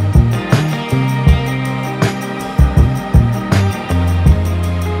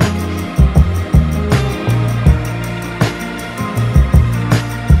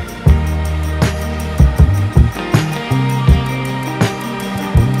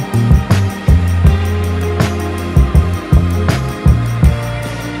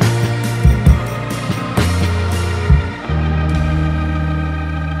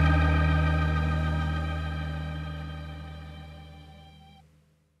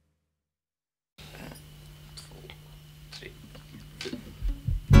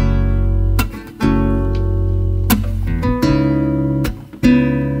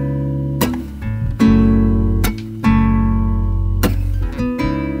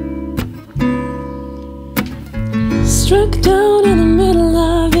 Struck down in the middle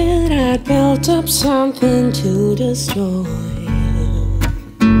of it, I built up something to destroy.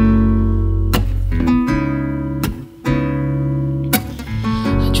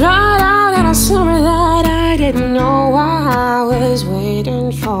 I dried out in a summer that I didn't know what I was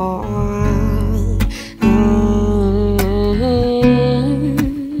waiting for.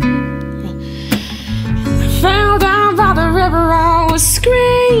 I fell down by the river, I was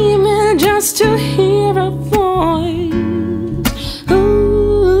screaming just to hear a voice.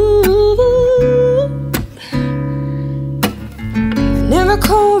 In the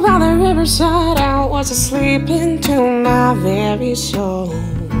cold by the riverside, I was asleep into my very soul.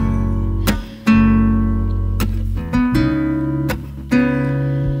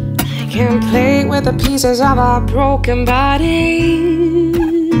 I can't play with the pieces of a broken body.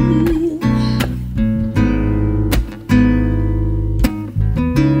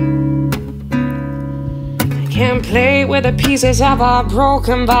 I can't play with the pieces of a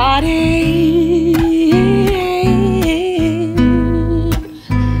broken body.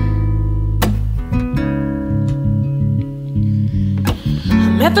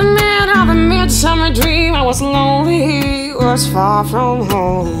 Met the man of a midsummer dream. I was lonely, he was far from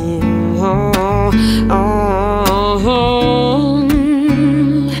home.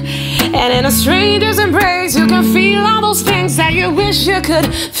 And in a stranger's embrace, you can feel all those things that you wish you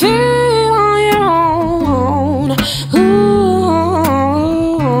could feel on your own.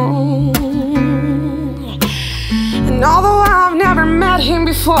 And although I've never met him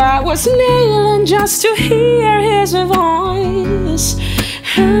before, I was kneeling just to hear his voice.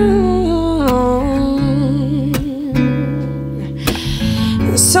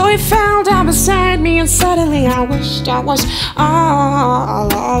 So he fell down beside me, and suddenly I wished I was all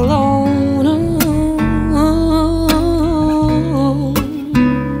alone.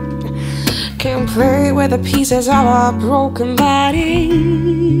 Can't play with the pieces of a broken body.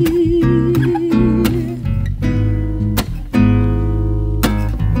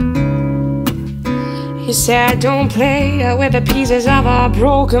 He said, don't play with the pieces of a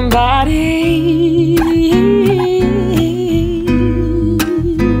broken body.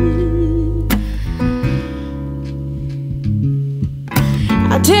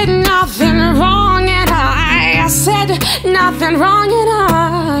 I did nothing wrong and I said nothing wrong and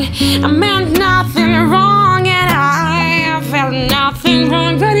I meant nothing wrong and I felt nothing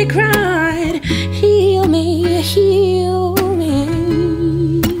wrong, but he cried, heal me, heal me.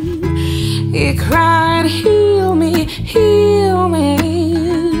 He cried, heal me, heal me.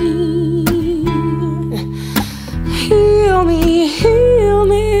 Heal me, heal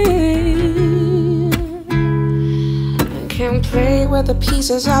me. I can't play with the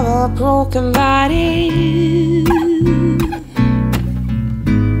pieces of a broken body.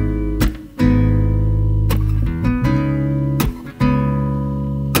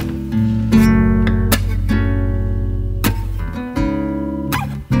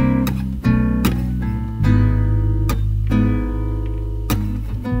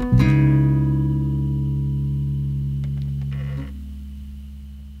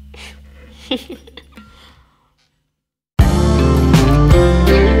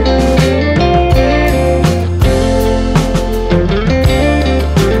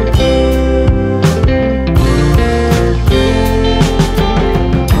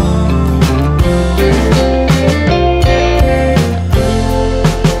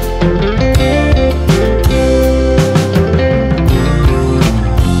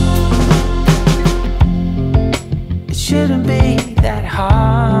 Shouldn't be that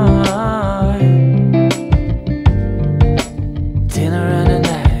hard. Dinner and a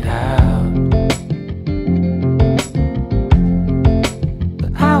night out,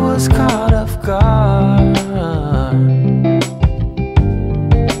 but I was caught off guard.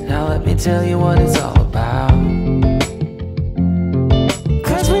 Now let me tell you what it's all about.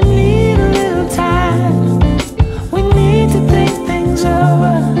 'Cause we need a little time. We need to think things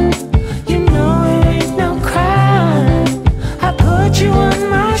over. You know it ain't no crime. I put you on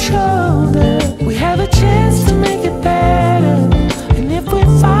my shoulder. We have a chance to make it better. And if we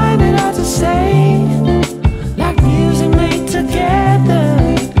find it hard to say, like music made together,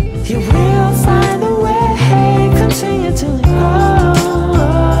 you will find a way. Come sing it to me.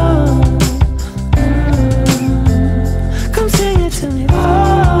 Come sing it to me.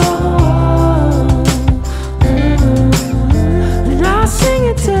 And I'll sing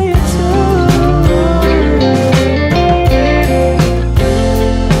it to you too.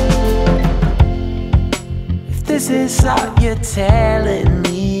 This is all you're telling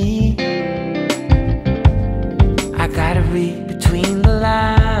me. I gotta read between the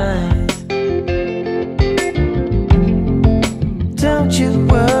lines. Don't you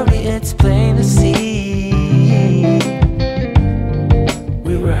worry, it's plain to see.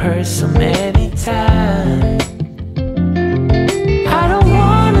 We rehearsed so many times. I don't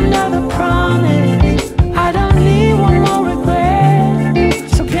want another promise. I don't need one more regret.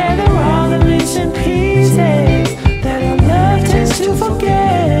 So gather all the missing pieces that our love tends to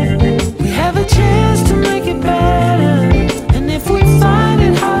forget. We have a chance to make it better. And if we find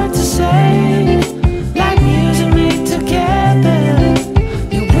it hard to say, like music made together,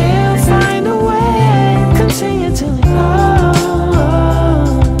 you will find a way. Come sing it to me.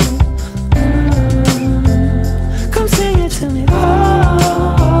 Come sing it to me.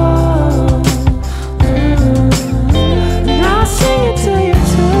 And I'll sing it to you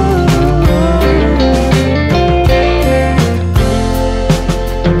too.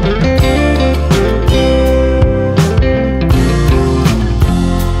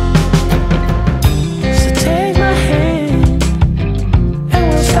 So take my hand and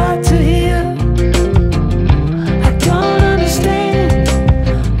we'll start to heal. I don't understand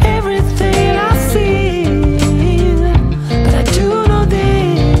everything I feel, but I do know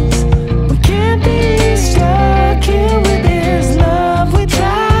this: we can't be stuck here with this love we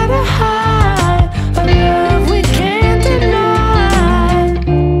try to hide, a love we can't deny.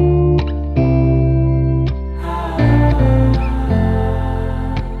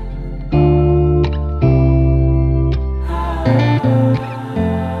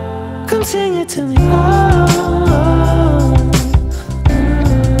 Come sing it to me.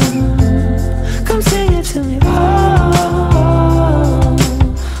 Come sing it to me.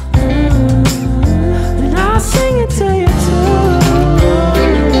 And I'll sing it to you too.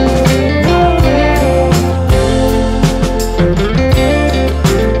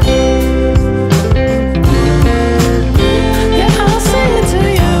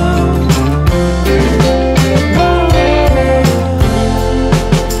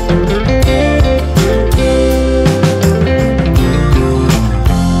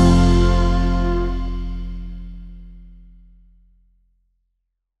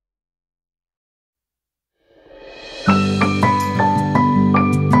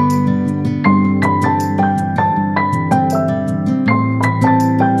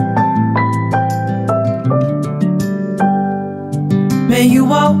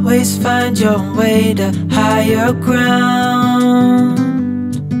 always find your way to higher ground.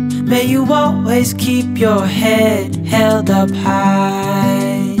 May you always keep your head held up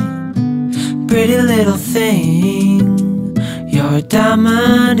high. Pretty little thing, you're a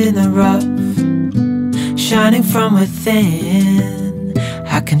diamond in the rough, shining from within.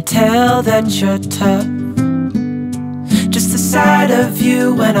 I can tell that you're tough. Just the sight of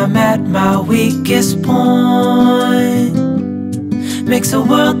you when I'm at my weakest point makes a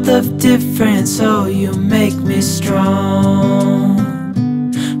world of difference, oh you make me strong.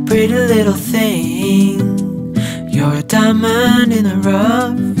 Pretty little thing, you're a diamond in the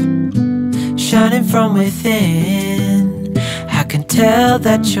rough, shining from within. I can tell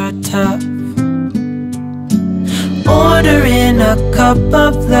that you're tough. Ordering a cup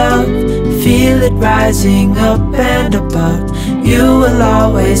of love, feel it rising up and above. You will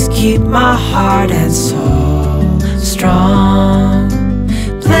always keep my heart and soul strong.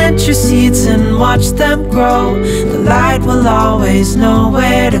 Plant your seeds and watch them grow. The light will always know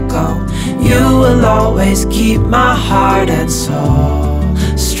where to go. You will always keep my heart and soul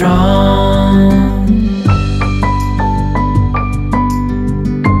strong.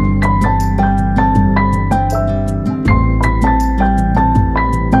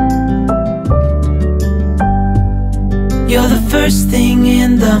 You're the first thing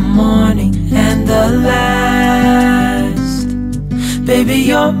in the morning and the last. Baby,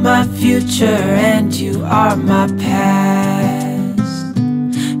 you're my future and you are my past.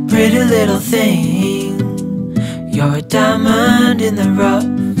 Pretty little thing, you're a diamond in the rough,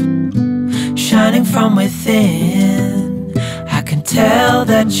 shining from within. I can tell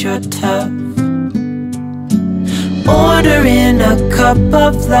that you're tough. Ordering a cup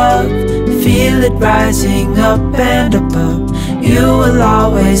of love, feel it rising up and above. You will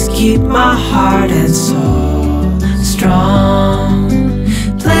always keep my heart and soul strong.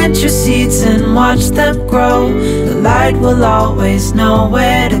 Plant your seeds and watch them grow. The light will always know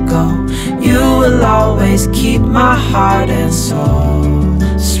where to go. You will always keep my heart and soul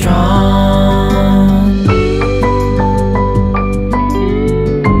strong.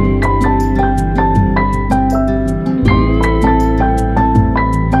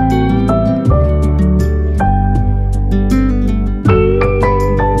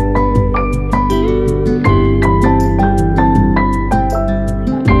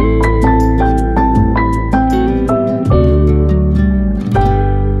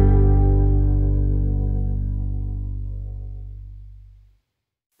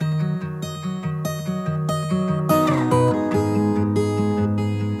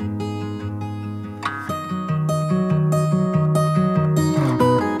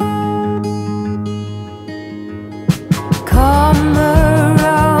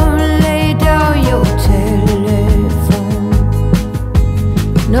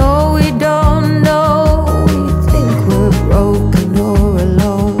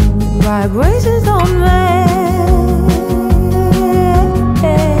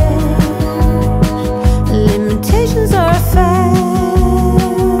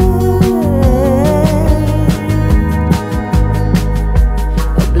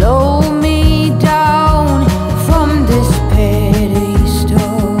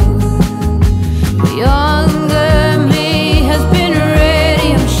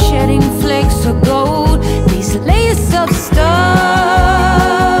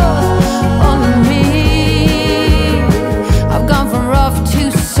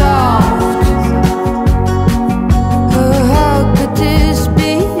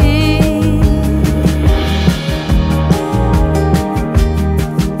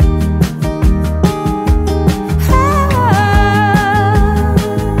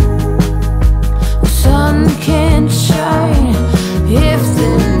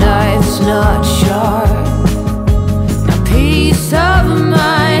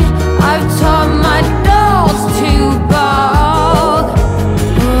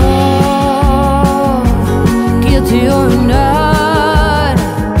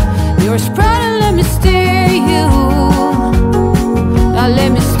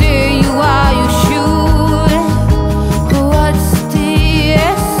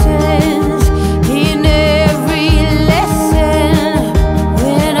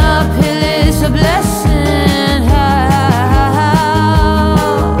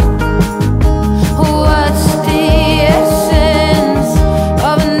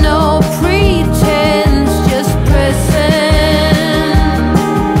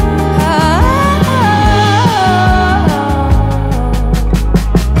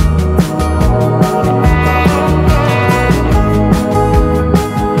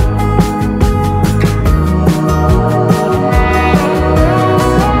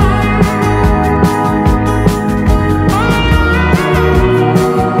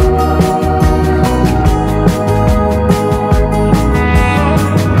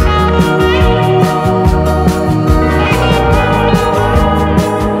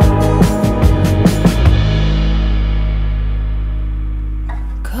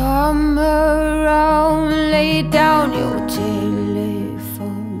 come around, lay down your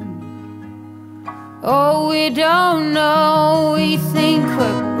telephone. Oh, we don't know, we think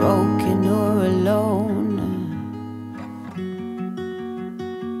we're broken or alone.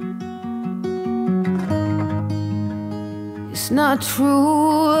 It's not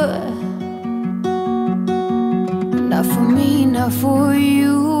true, not for me, not for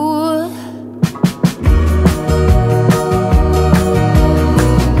you.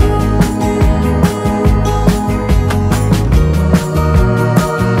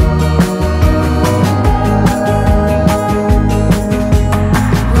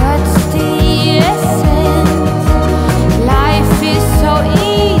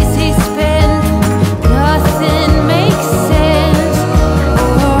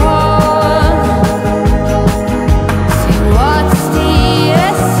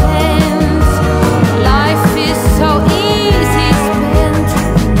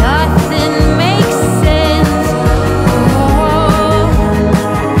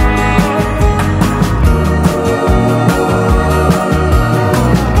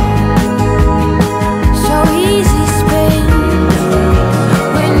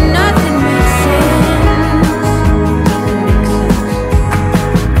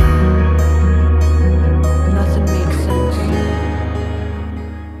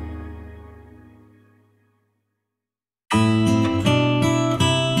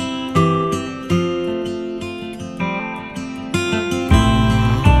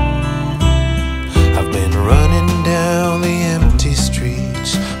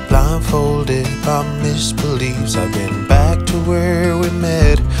 Misbeliefs. I've been back to where we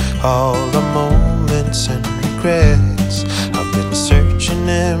met, all the moments and regrets. I've been searching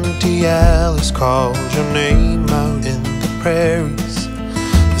empty alleys, called your name out in the prairies.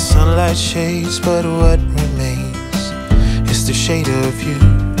 The sunlight shades, but what remains is the shade of you.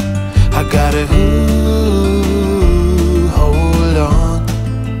 I gotta hold on.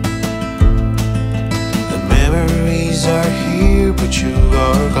 The memories are here, but you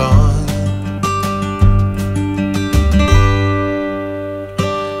are gone.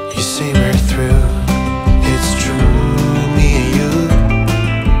 We're through, it's true, me and you.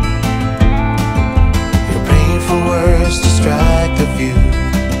 Your painful words distract the view.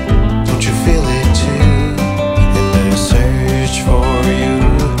 Don't you feel it too? In the search for you,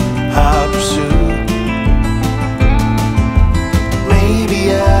 I'll pursue. Maybe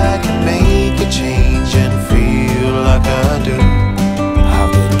I can make a change and feel like I do.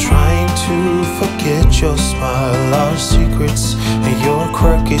 I've been trying to forget your smile, our secrets and your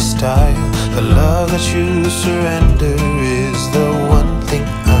quirky style. The love that you surrender is the one thing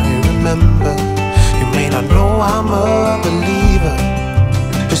I remember. You may not know I'm a believer,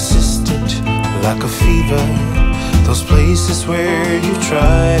 persistent like a fever. Those places where you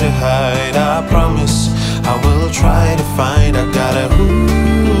try to hide, I promise I will try to find. I gotta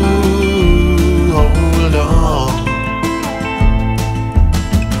hold on.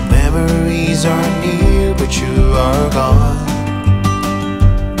 Memories are near, but you are gone.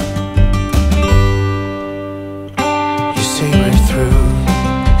 We're through,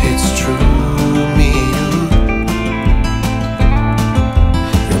 it's true, me and you.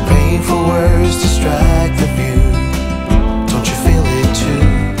 Your painful words distract the view. Don't you feel it too?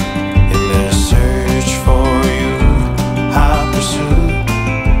 In the search for you, I'll pursue.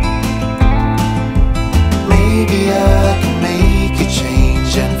 Maybe I can make a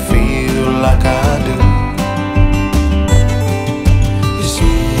change and feel like I do. It's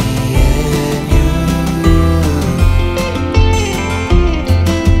me and you.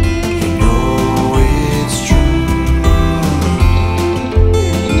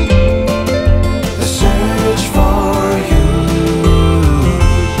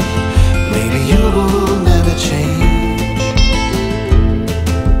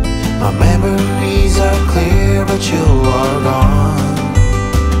 But you are gone.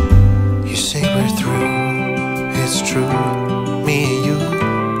 You say we're through, it's true, me and you.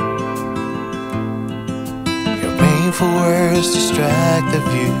 Your painful words distract the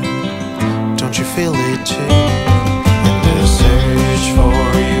view. Don't you feel it too? In the search for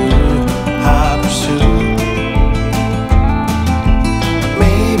you, I pursue.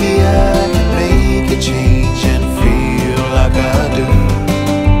 Maybe I can make a change and feel like I do.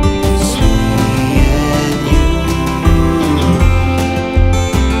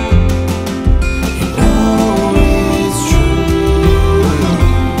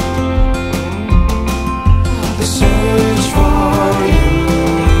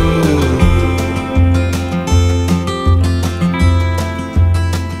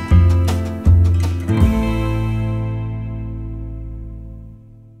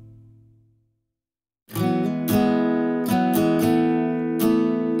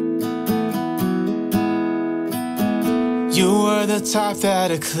 You were the type that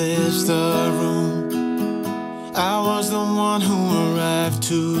eclipsed the room. I was the one who arrived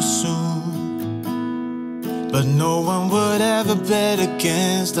too soon. But no one would ever bet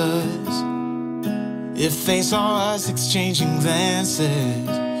against us. If they saw us exchanging glances,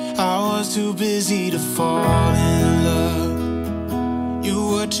 I was too busy to fall in love. You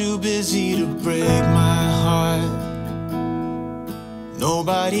were too busy to break my heart.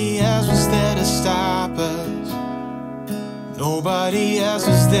 Nobody else was there to stop us. Nobody else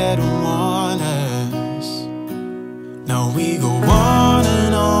was there to warn us. Now we go on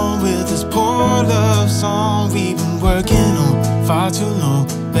and on with this poor love song we've been working on far too long,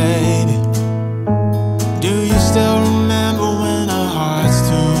 baby. Do you still remember when our hearts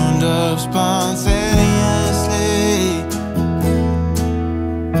tuned up spontaneously?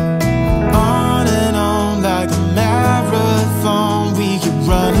 On and on like a marathon, we keep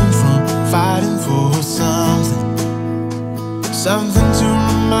running from fighting for something. Something to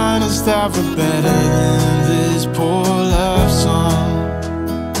remind us that we're better than this poor love song.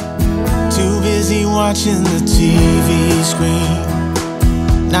 Too busy watching the TV screen.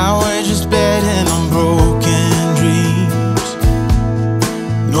 Now we're just betting on broken dreams.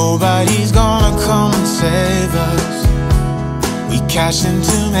 Nobody's gonna come and save us. We cashed in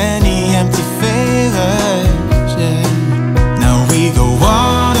too many empty favors, yeah. Now we go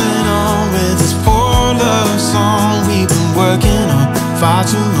on and on with this poor love song we've been working on far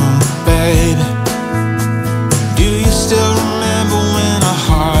too long, baby. Do you still remember when our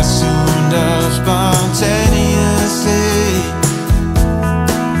hearts tuned up spontaneously?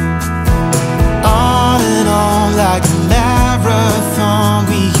 On and on like a marathon,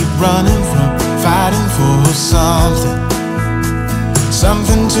 we keep running from fighting for something.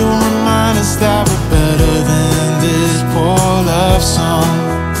 Something to remind us that we're better than this poor love song.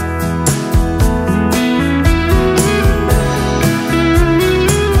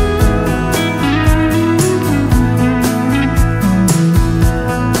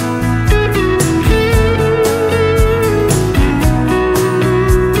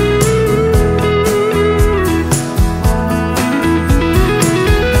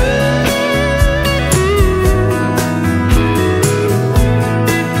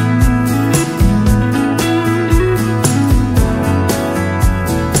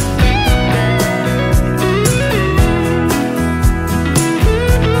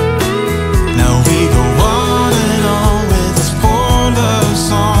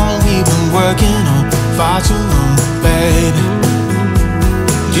 Too long, baby.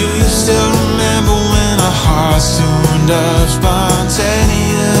 Do you still remember when our hearts tuned up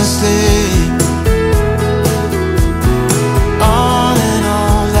spontaneously? On and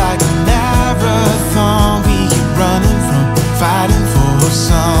on like a marathon, we keep running from fighting for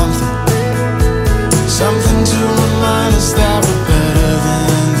something. Something to remind us that we're better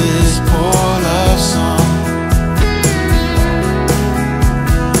than this poor love song.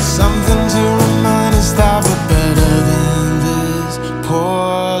 Something to remind us that we're better than this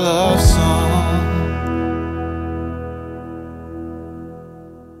poor love song.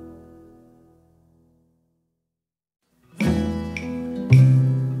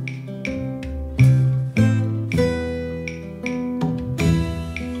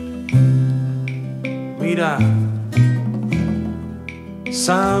 Mira,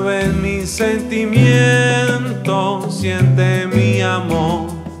 sabes mis sentimientos, siente mi amor.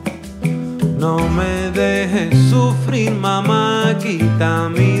 No me dejes sufrir, mamá, quita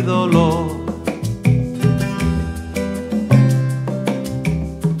mi dolor.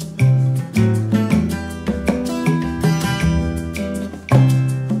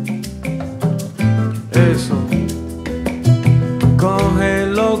 Eso, coge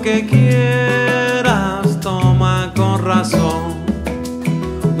lo que quieras, toma con razón.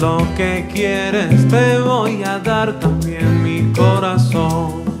 Lo que quieres te voy a dar, también mi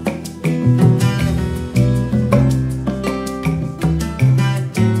corazón.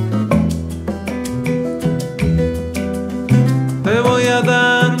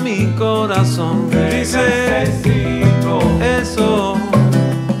 Corazón, te necesito. Eso,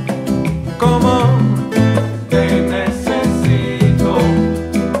 como te necesito.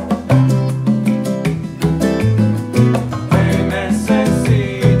 Te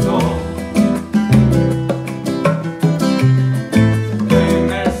necesito. Te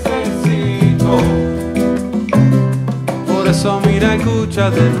necesito. Por eso mira, escucha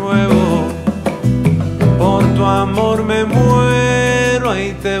de nuevo. Por tu amor me muero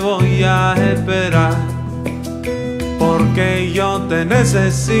y te voy a esperar, porque yo te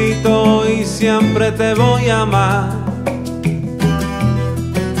necesito y siempre te voy a amar.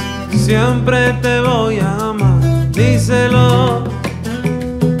 Siempre te voy a amar. díselo.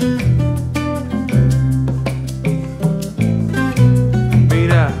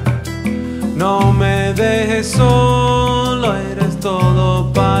 Mira, no me dejes solo, eres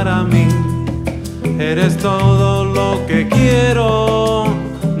todo para mí. Eres todo lo que quiero,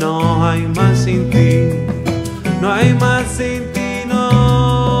 no hay más sin ti. No hay más sin ti,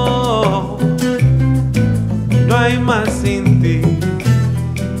 no. No hay más sin ti.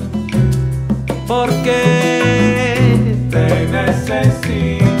 Porque te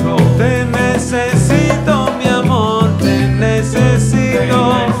necesito, mi amor, te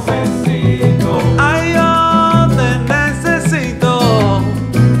necesito. Ay, yo te necesito,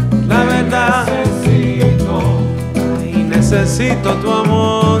 la verdad. Ay, necesito tu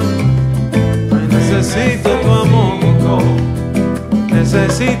amor, ay, necesito tu amor,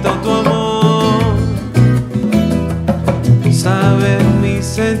 necesito tu amor. Sabes mis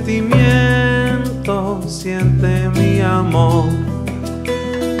sentimientos, siente mi amor.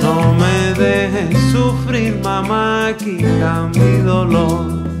 No me dejes sufrir, mamá, quita mi dolor.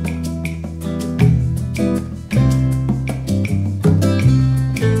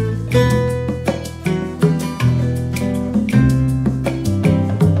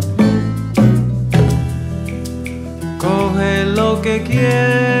 Coge lo que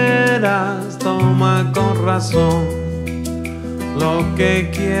quieras, toma con razón. Lo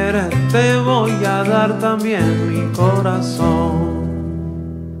que quieras te voy a dar también mi corazón.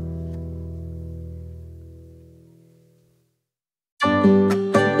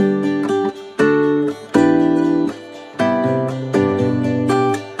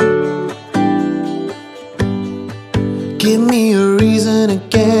 Give me a reason to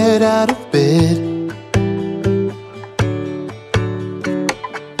get out of bed.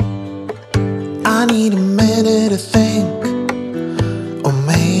 I need a minute to think, or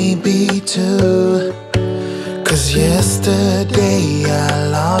maybe two. 'Cause yesterday I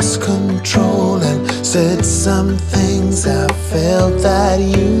lost control and said some things I felt that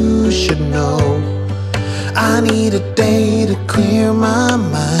you should know. I need a day to clear my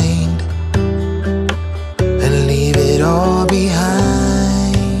mind and leave it all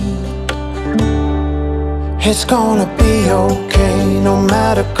behind. It's gonna be okay, no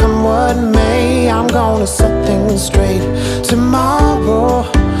matter come what may. I'm gonna set things straight. Tomorrow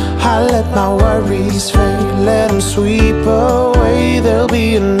I let my worries fade, let them sweep away. There'll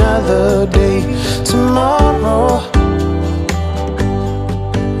be another day. Tomorrow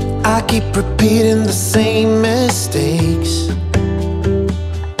I keep repeating the same mistakes.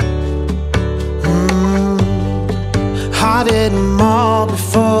 I did them all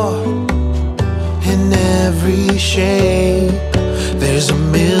before, in every shape. There's a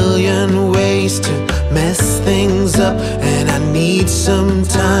million ways to mess things up, and I need some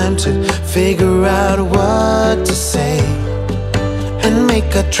time to figure out what to say and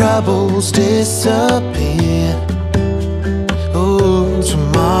make our troubles disappear. Oh,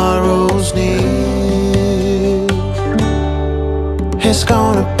 tomorrow's near. It's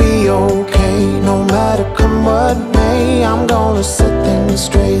gonna be okay, no matter come what may. I'm gonna set things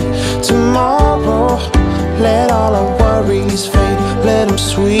straight. Tomorrow, let all our worries fade, let them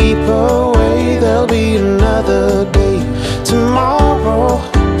sweep away. There'll be another day. Tomorrow,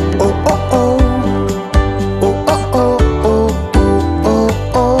 oh, oh, oh. Oh, oh, oh, oh, oh, oh,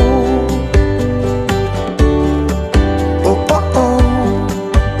 oh. Oh, oh, oh.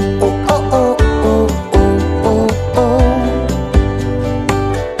 Oh, oh, oh, oh, oh, oh, oh.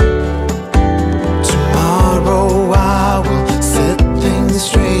 Tomorrow I will set things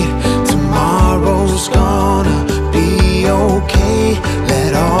straight. Tomorrow's gonna be okay.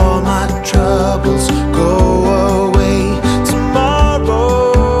 Let all my troubles go away. Tomorrow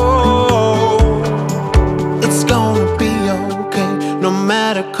it's gonna be okay, no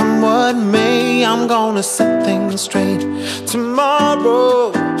matter come what may. I'm gonna set things straight.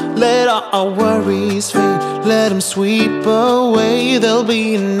 Tomorrow, let all our worries fade, let them sweep away. There'll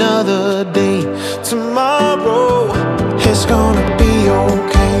be another day. Tomorrow, it's gonna be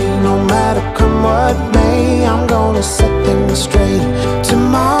okay, no matter come what may. I'm gonna set things straight.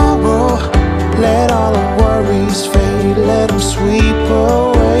 Tomorrow, let all our worries fade, let them sweep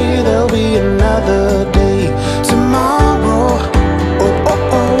away. There'll be another day. Tomorrow, oh,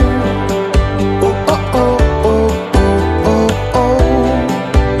 oh, oh. Oh, oh, oh, oh, oh, oh.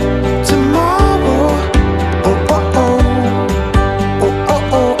 Tomorrow, oh, oh, oh. Oh, oh,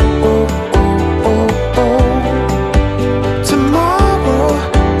 oh, oh, oh, oh, oh. Tomorrow.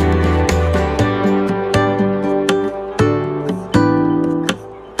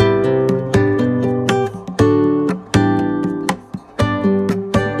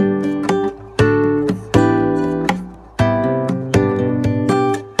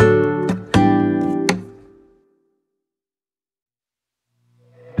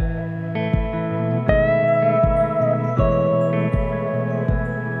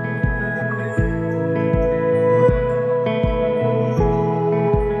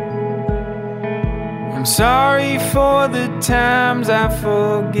 sorry for the times I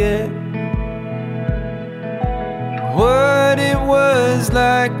forget what it was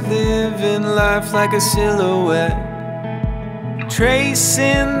like living life like a silhouette,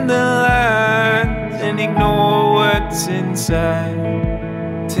 tracing the lines and ignore what's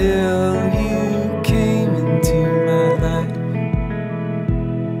inside till you came into my life.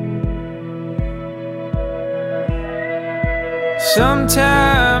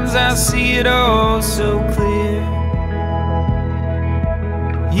 Sometimes I see it all so clear.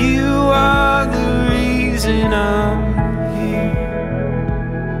 You are the reason I'm here.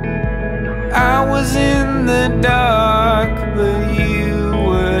 I was in the dark, but you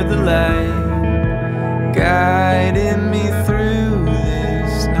were the light, guiding me through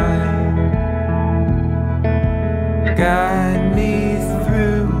this night. Guide me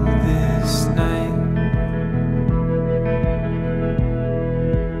through this night.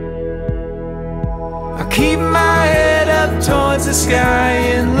 I keep my head up towards the sky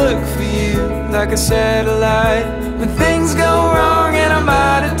and look for you like a satellite. When things go wrong and I'm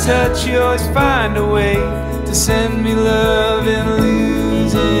out of touch, you always find a way to send me love, and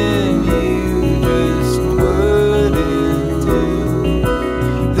losing you just wouldn't do.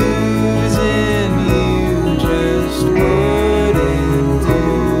 Losing you just wouldn't do.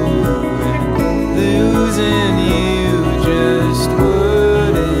 Losing you just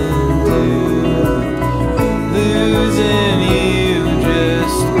wouldn't do. Losing you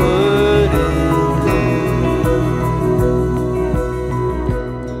just wouldn't do.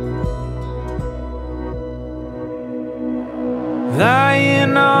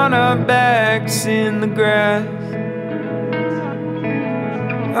 Lying on our backs in the grass,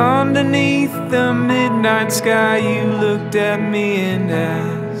 underneath the midnight sky, you looked at me and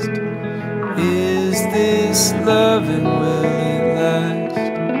asked, is this love and will it last?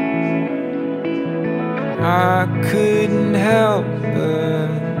 I couldn't help but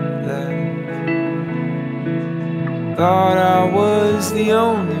laugh. Thought I was the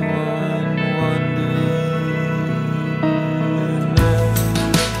only one wondering.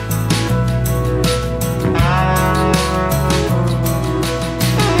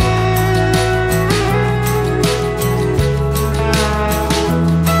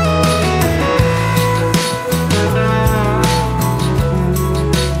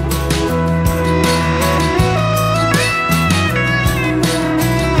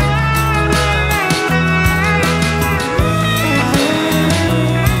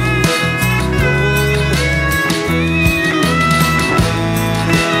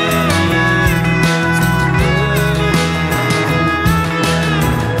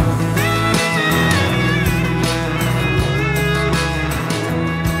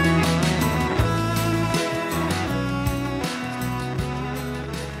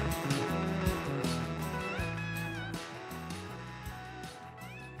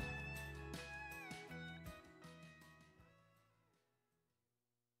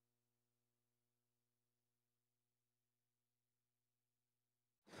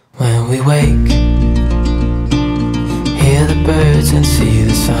 When we wake, hear the birds and see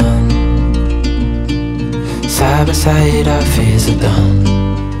the sun. Side by side our fears are done.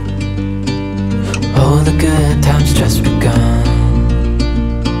 Oh, the good times just begun.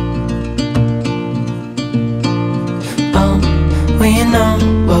 Oh, we know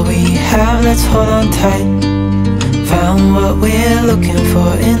what we have, let's hold on tight. Found what we're looking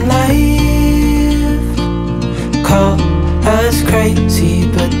for in life. Call us crazy,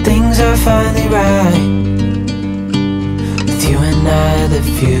 but things are finally right. With you and I, the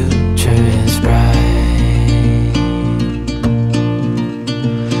future is bright.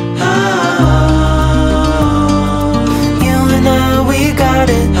 Oh, you and I, we got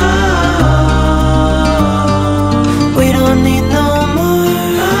it. Oh, we don't need no more.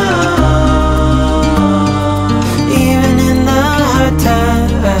 Oh, even in the hard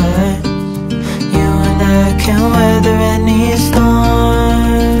times, you and I can weather any storm.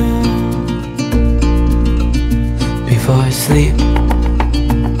 Before I sleep,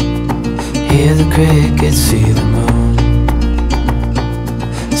 hear the crickets, see the moon.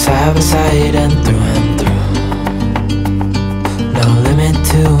 Side by side and through. No limit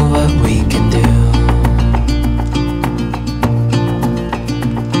to what we can do.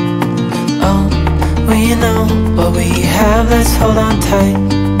 Oh, we know what we have, let's hold on tight.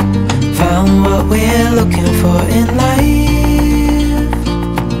 Found what we're looking for in life.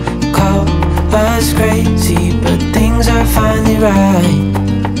 Call us crazy, but things are finally right.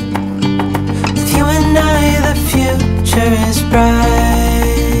 With you and I, the future is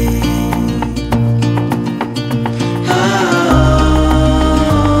bright. Oh,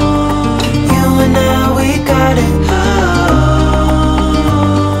 you and I, we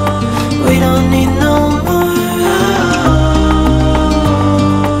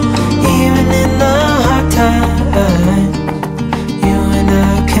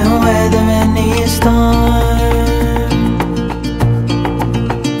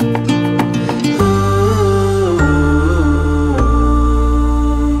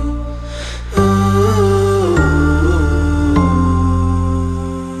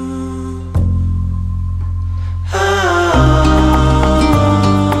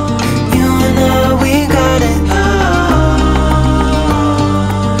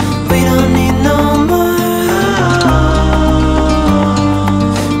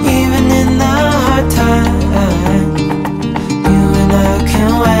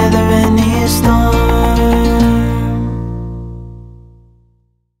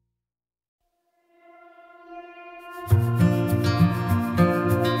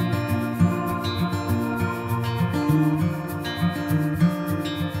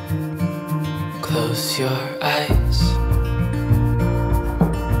Close your eyes,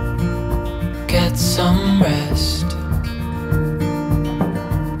 get some rest.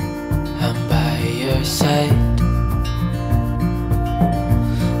 I'm by your side.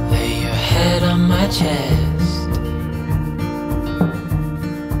 Lay your head on my chest.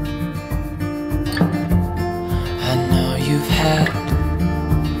 I know you've had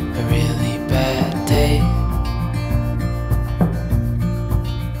a really bad day,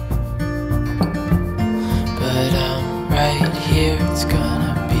 but I'm right here, it's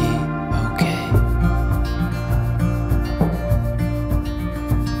gonna be okay.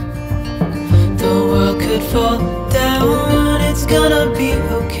 The world could fall down, it's gonna be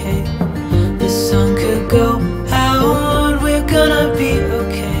okay. The sun could go out, we're gonna be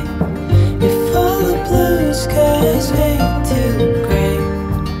okay. If all the blue skies fade to gray,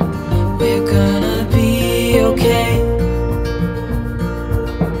 we're gonna be okay.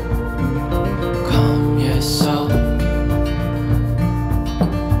 Calm your soul,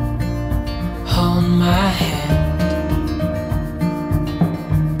 hold my hand,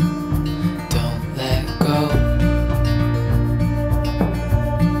 don't let go.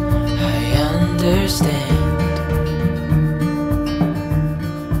 I understand.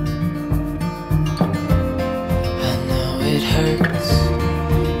 I know it hurts,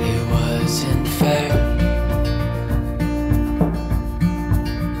 it wasn't fair.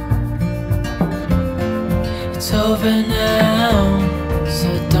 It's over now, so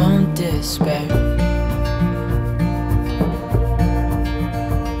don't despair.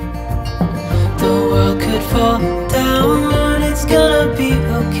 The world could fall down, it's gonna be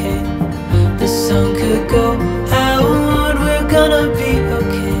okay. The sun could go out, we're gonna be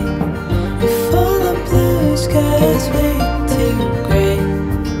okay. If all the blue skies fade to gray,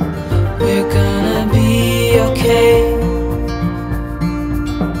 we're gonna be okay.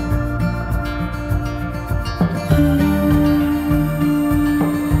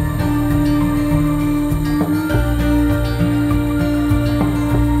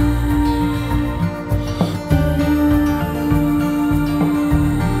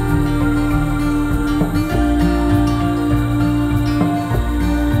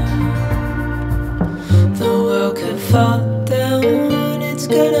 The world could fall down, it's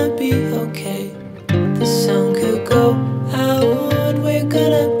gonna be okay. The sun could go out, we're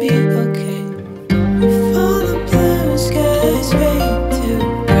gonna be okay. If all the blue skies fade to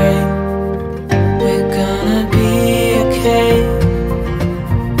gray, we're gonna be okay.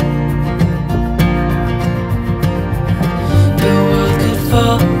 The world could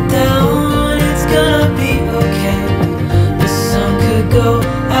fall down, it's gonna be okay. The sun could go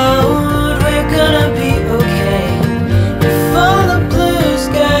out, we're gonna be okay. If all the blue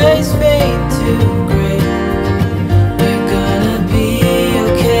skies fade to gray, we're gonna be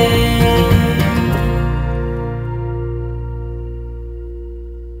okay.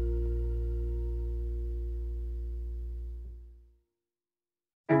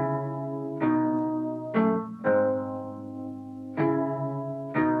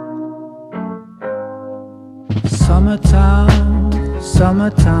 Summertime,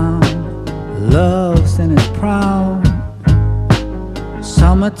 summertime, love's in its prime.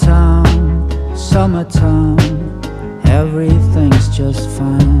 Summertime, summertime, everything's just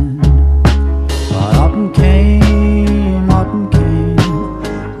fine. But autumn came,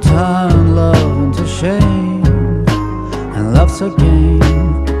 turned love into shame. And love's a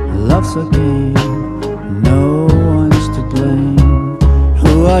game, no one's to blame.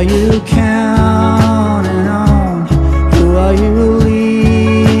 Who are you counting on? Who are you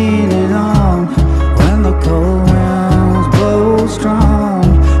leaning on? When the cold winds blow strong,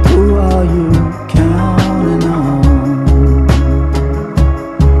 who are you counting on?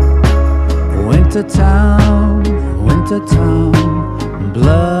 Wintertime, wintertime,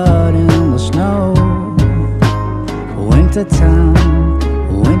 blood in the snow. Wintertime,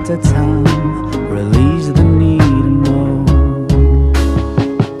 wintertime, release the need to know.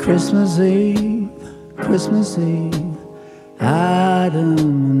 Christmas Eve, Christmas Eve, Adam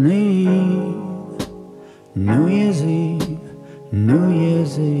and Eve. New Year's Eve, New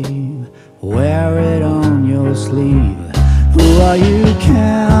Year's Eve, wear it on your sleeve. Who are you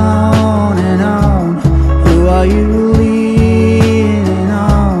counting on? Who are you leaning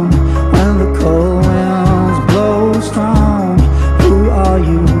on? When the cold winds blow strong, who are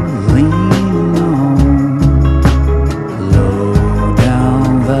you leaning on? Low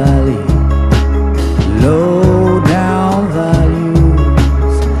down valley, low down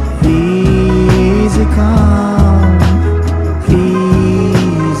values, easy come,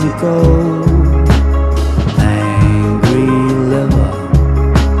 easy go. Angry liver,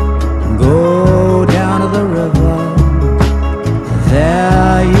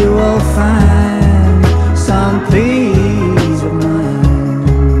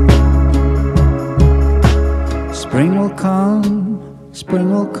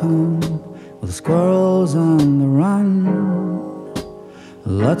 come with the squirrels on the run.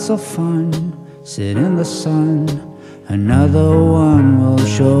 Lots of fun, sit in the sun. Another one will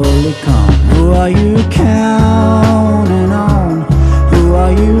surely come. Who are you counting on? Who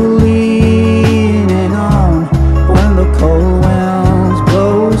are you leaning on? When the cold winds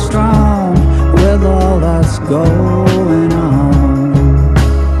blow strong, with all that's going on.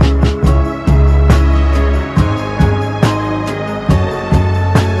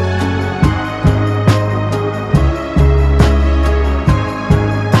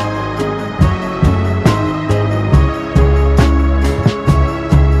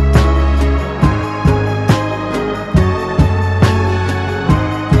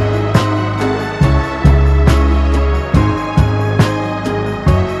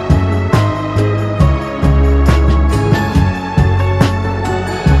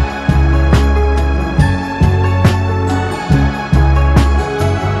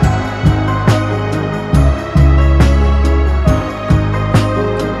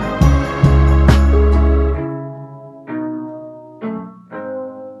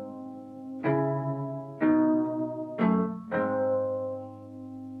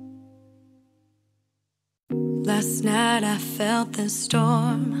 Last night I felt the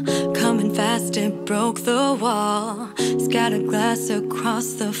storm coming fast, it broke the wall, scattered glass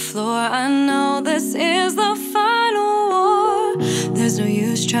across the floor. I know this is the final war. There's no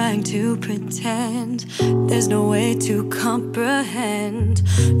use trying to pretend, there's no way to comprehend.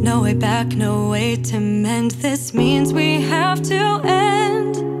 No way back, no way to mend. This means we have to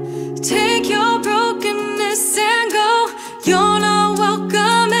end. Take your brokenness and go. You're not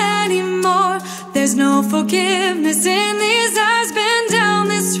welcome anymore. There's no forgiveness in these eyes. Been down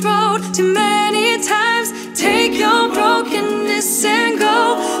this road too many times. Take your brokenness and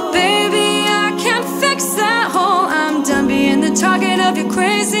go. Baby, I can't fix that hole. I'm done being the target of your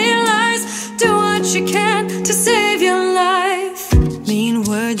crazy lies. Do what you can to save your life. Mean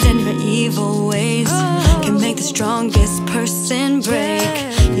words and your evil ways can make the strongest person break.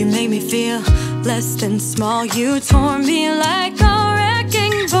 You make me feel less than small. You tore me like a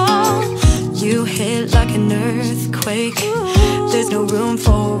wrecking ball. You hit like an earthquake. There's no room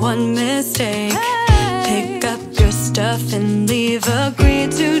for one mistake. Pick up your stuff and leave. Agree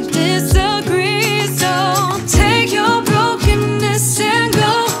to disagree. So take your brokenness and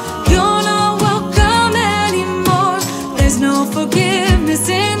go. You're not welcome anymore. There's no forgiveness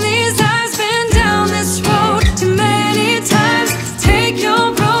in these eyes. Been down this road too many times. Take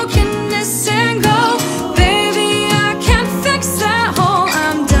your brokenness and go. Baby, I can't fix that hole.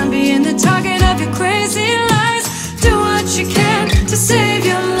 I'm done being the target of your crazy lies. Do what you can to save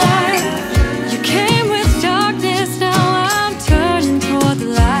your life. You came with darkness, now I'm turning toward the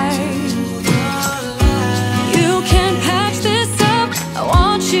light. You can patch this up, I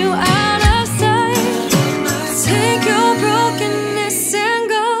want you out of sight. Take your brokenness and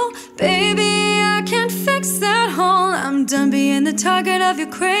go. Baby, I can't fix that hole. I'm done being the target of your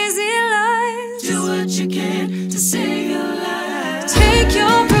crazy lies. Do what you can to save your life.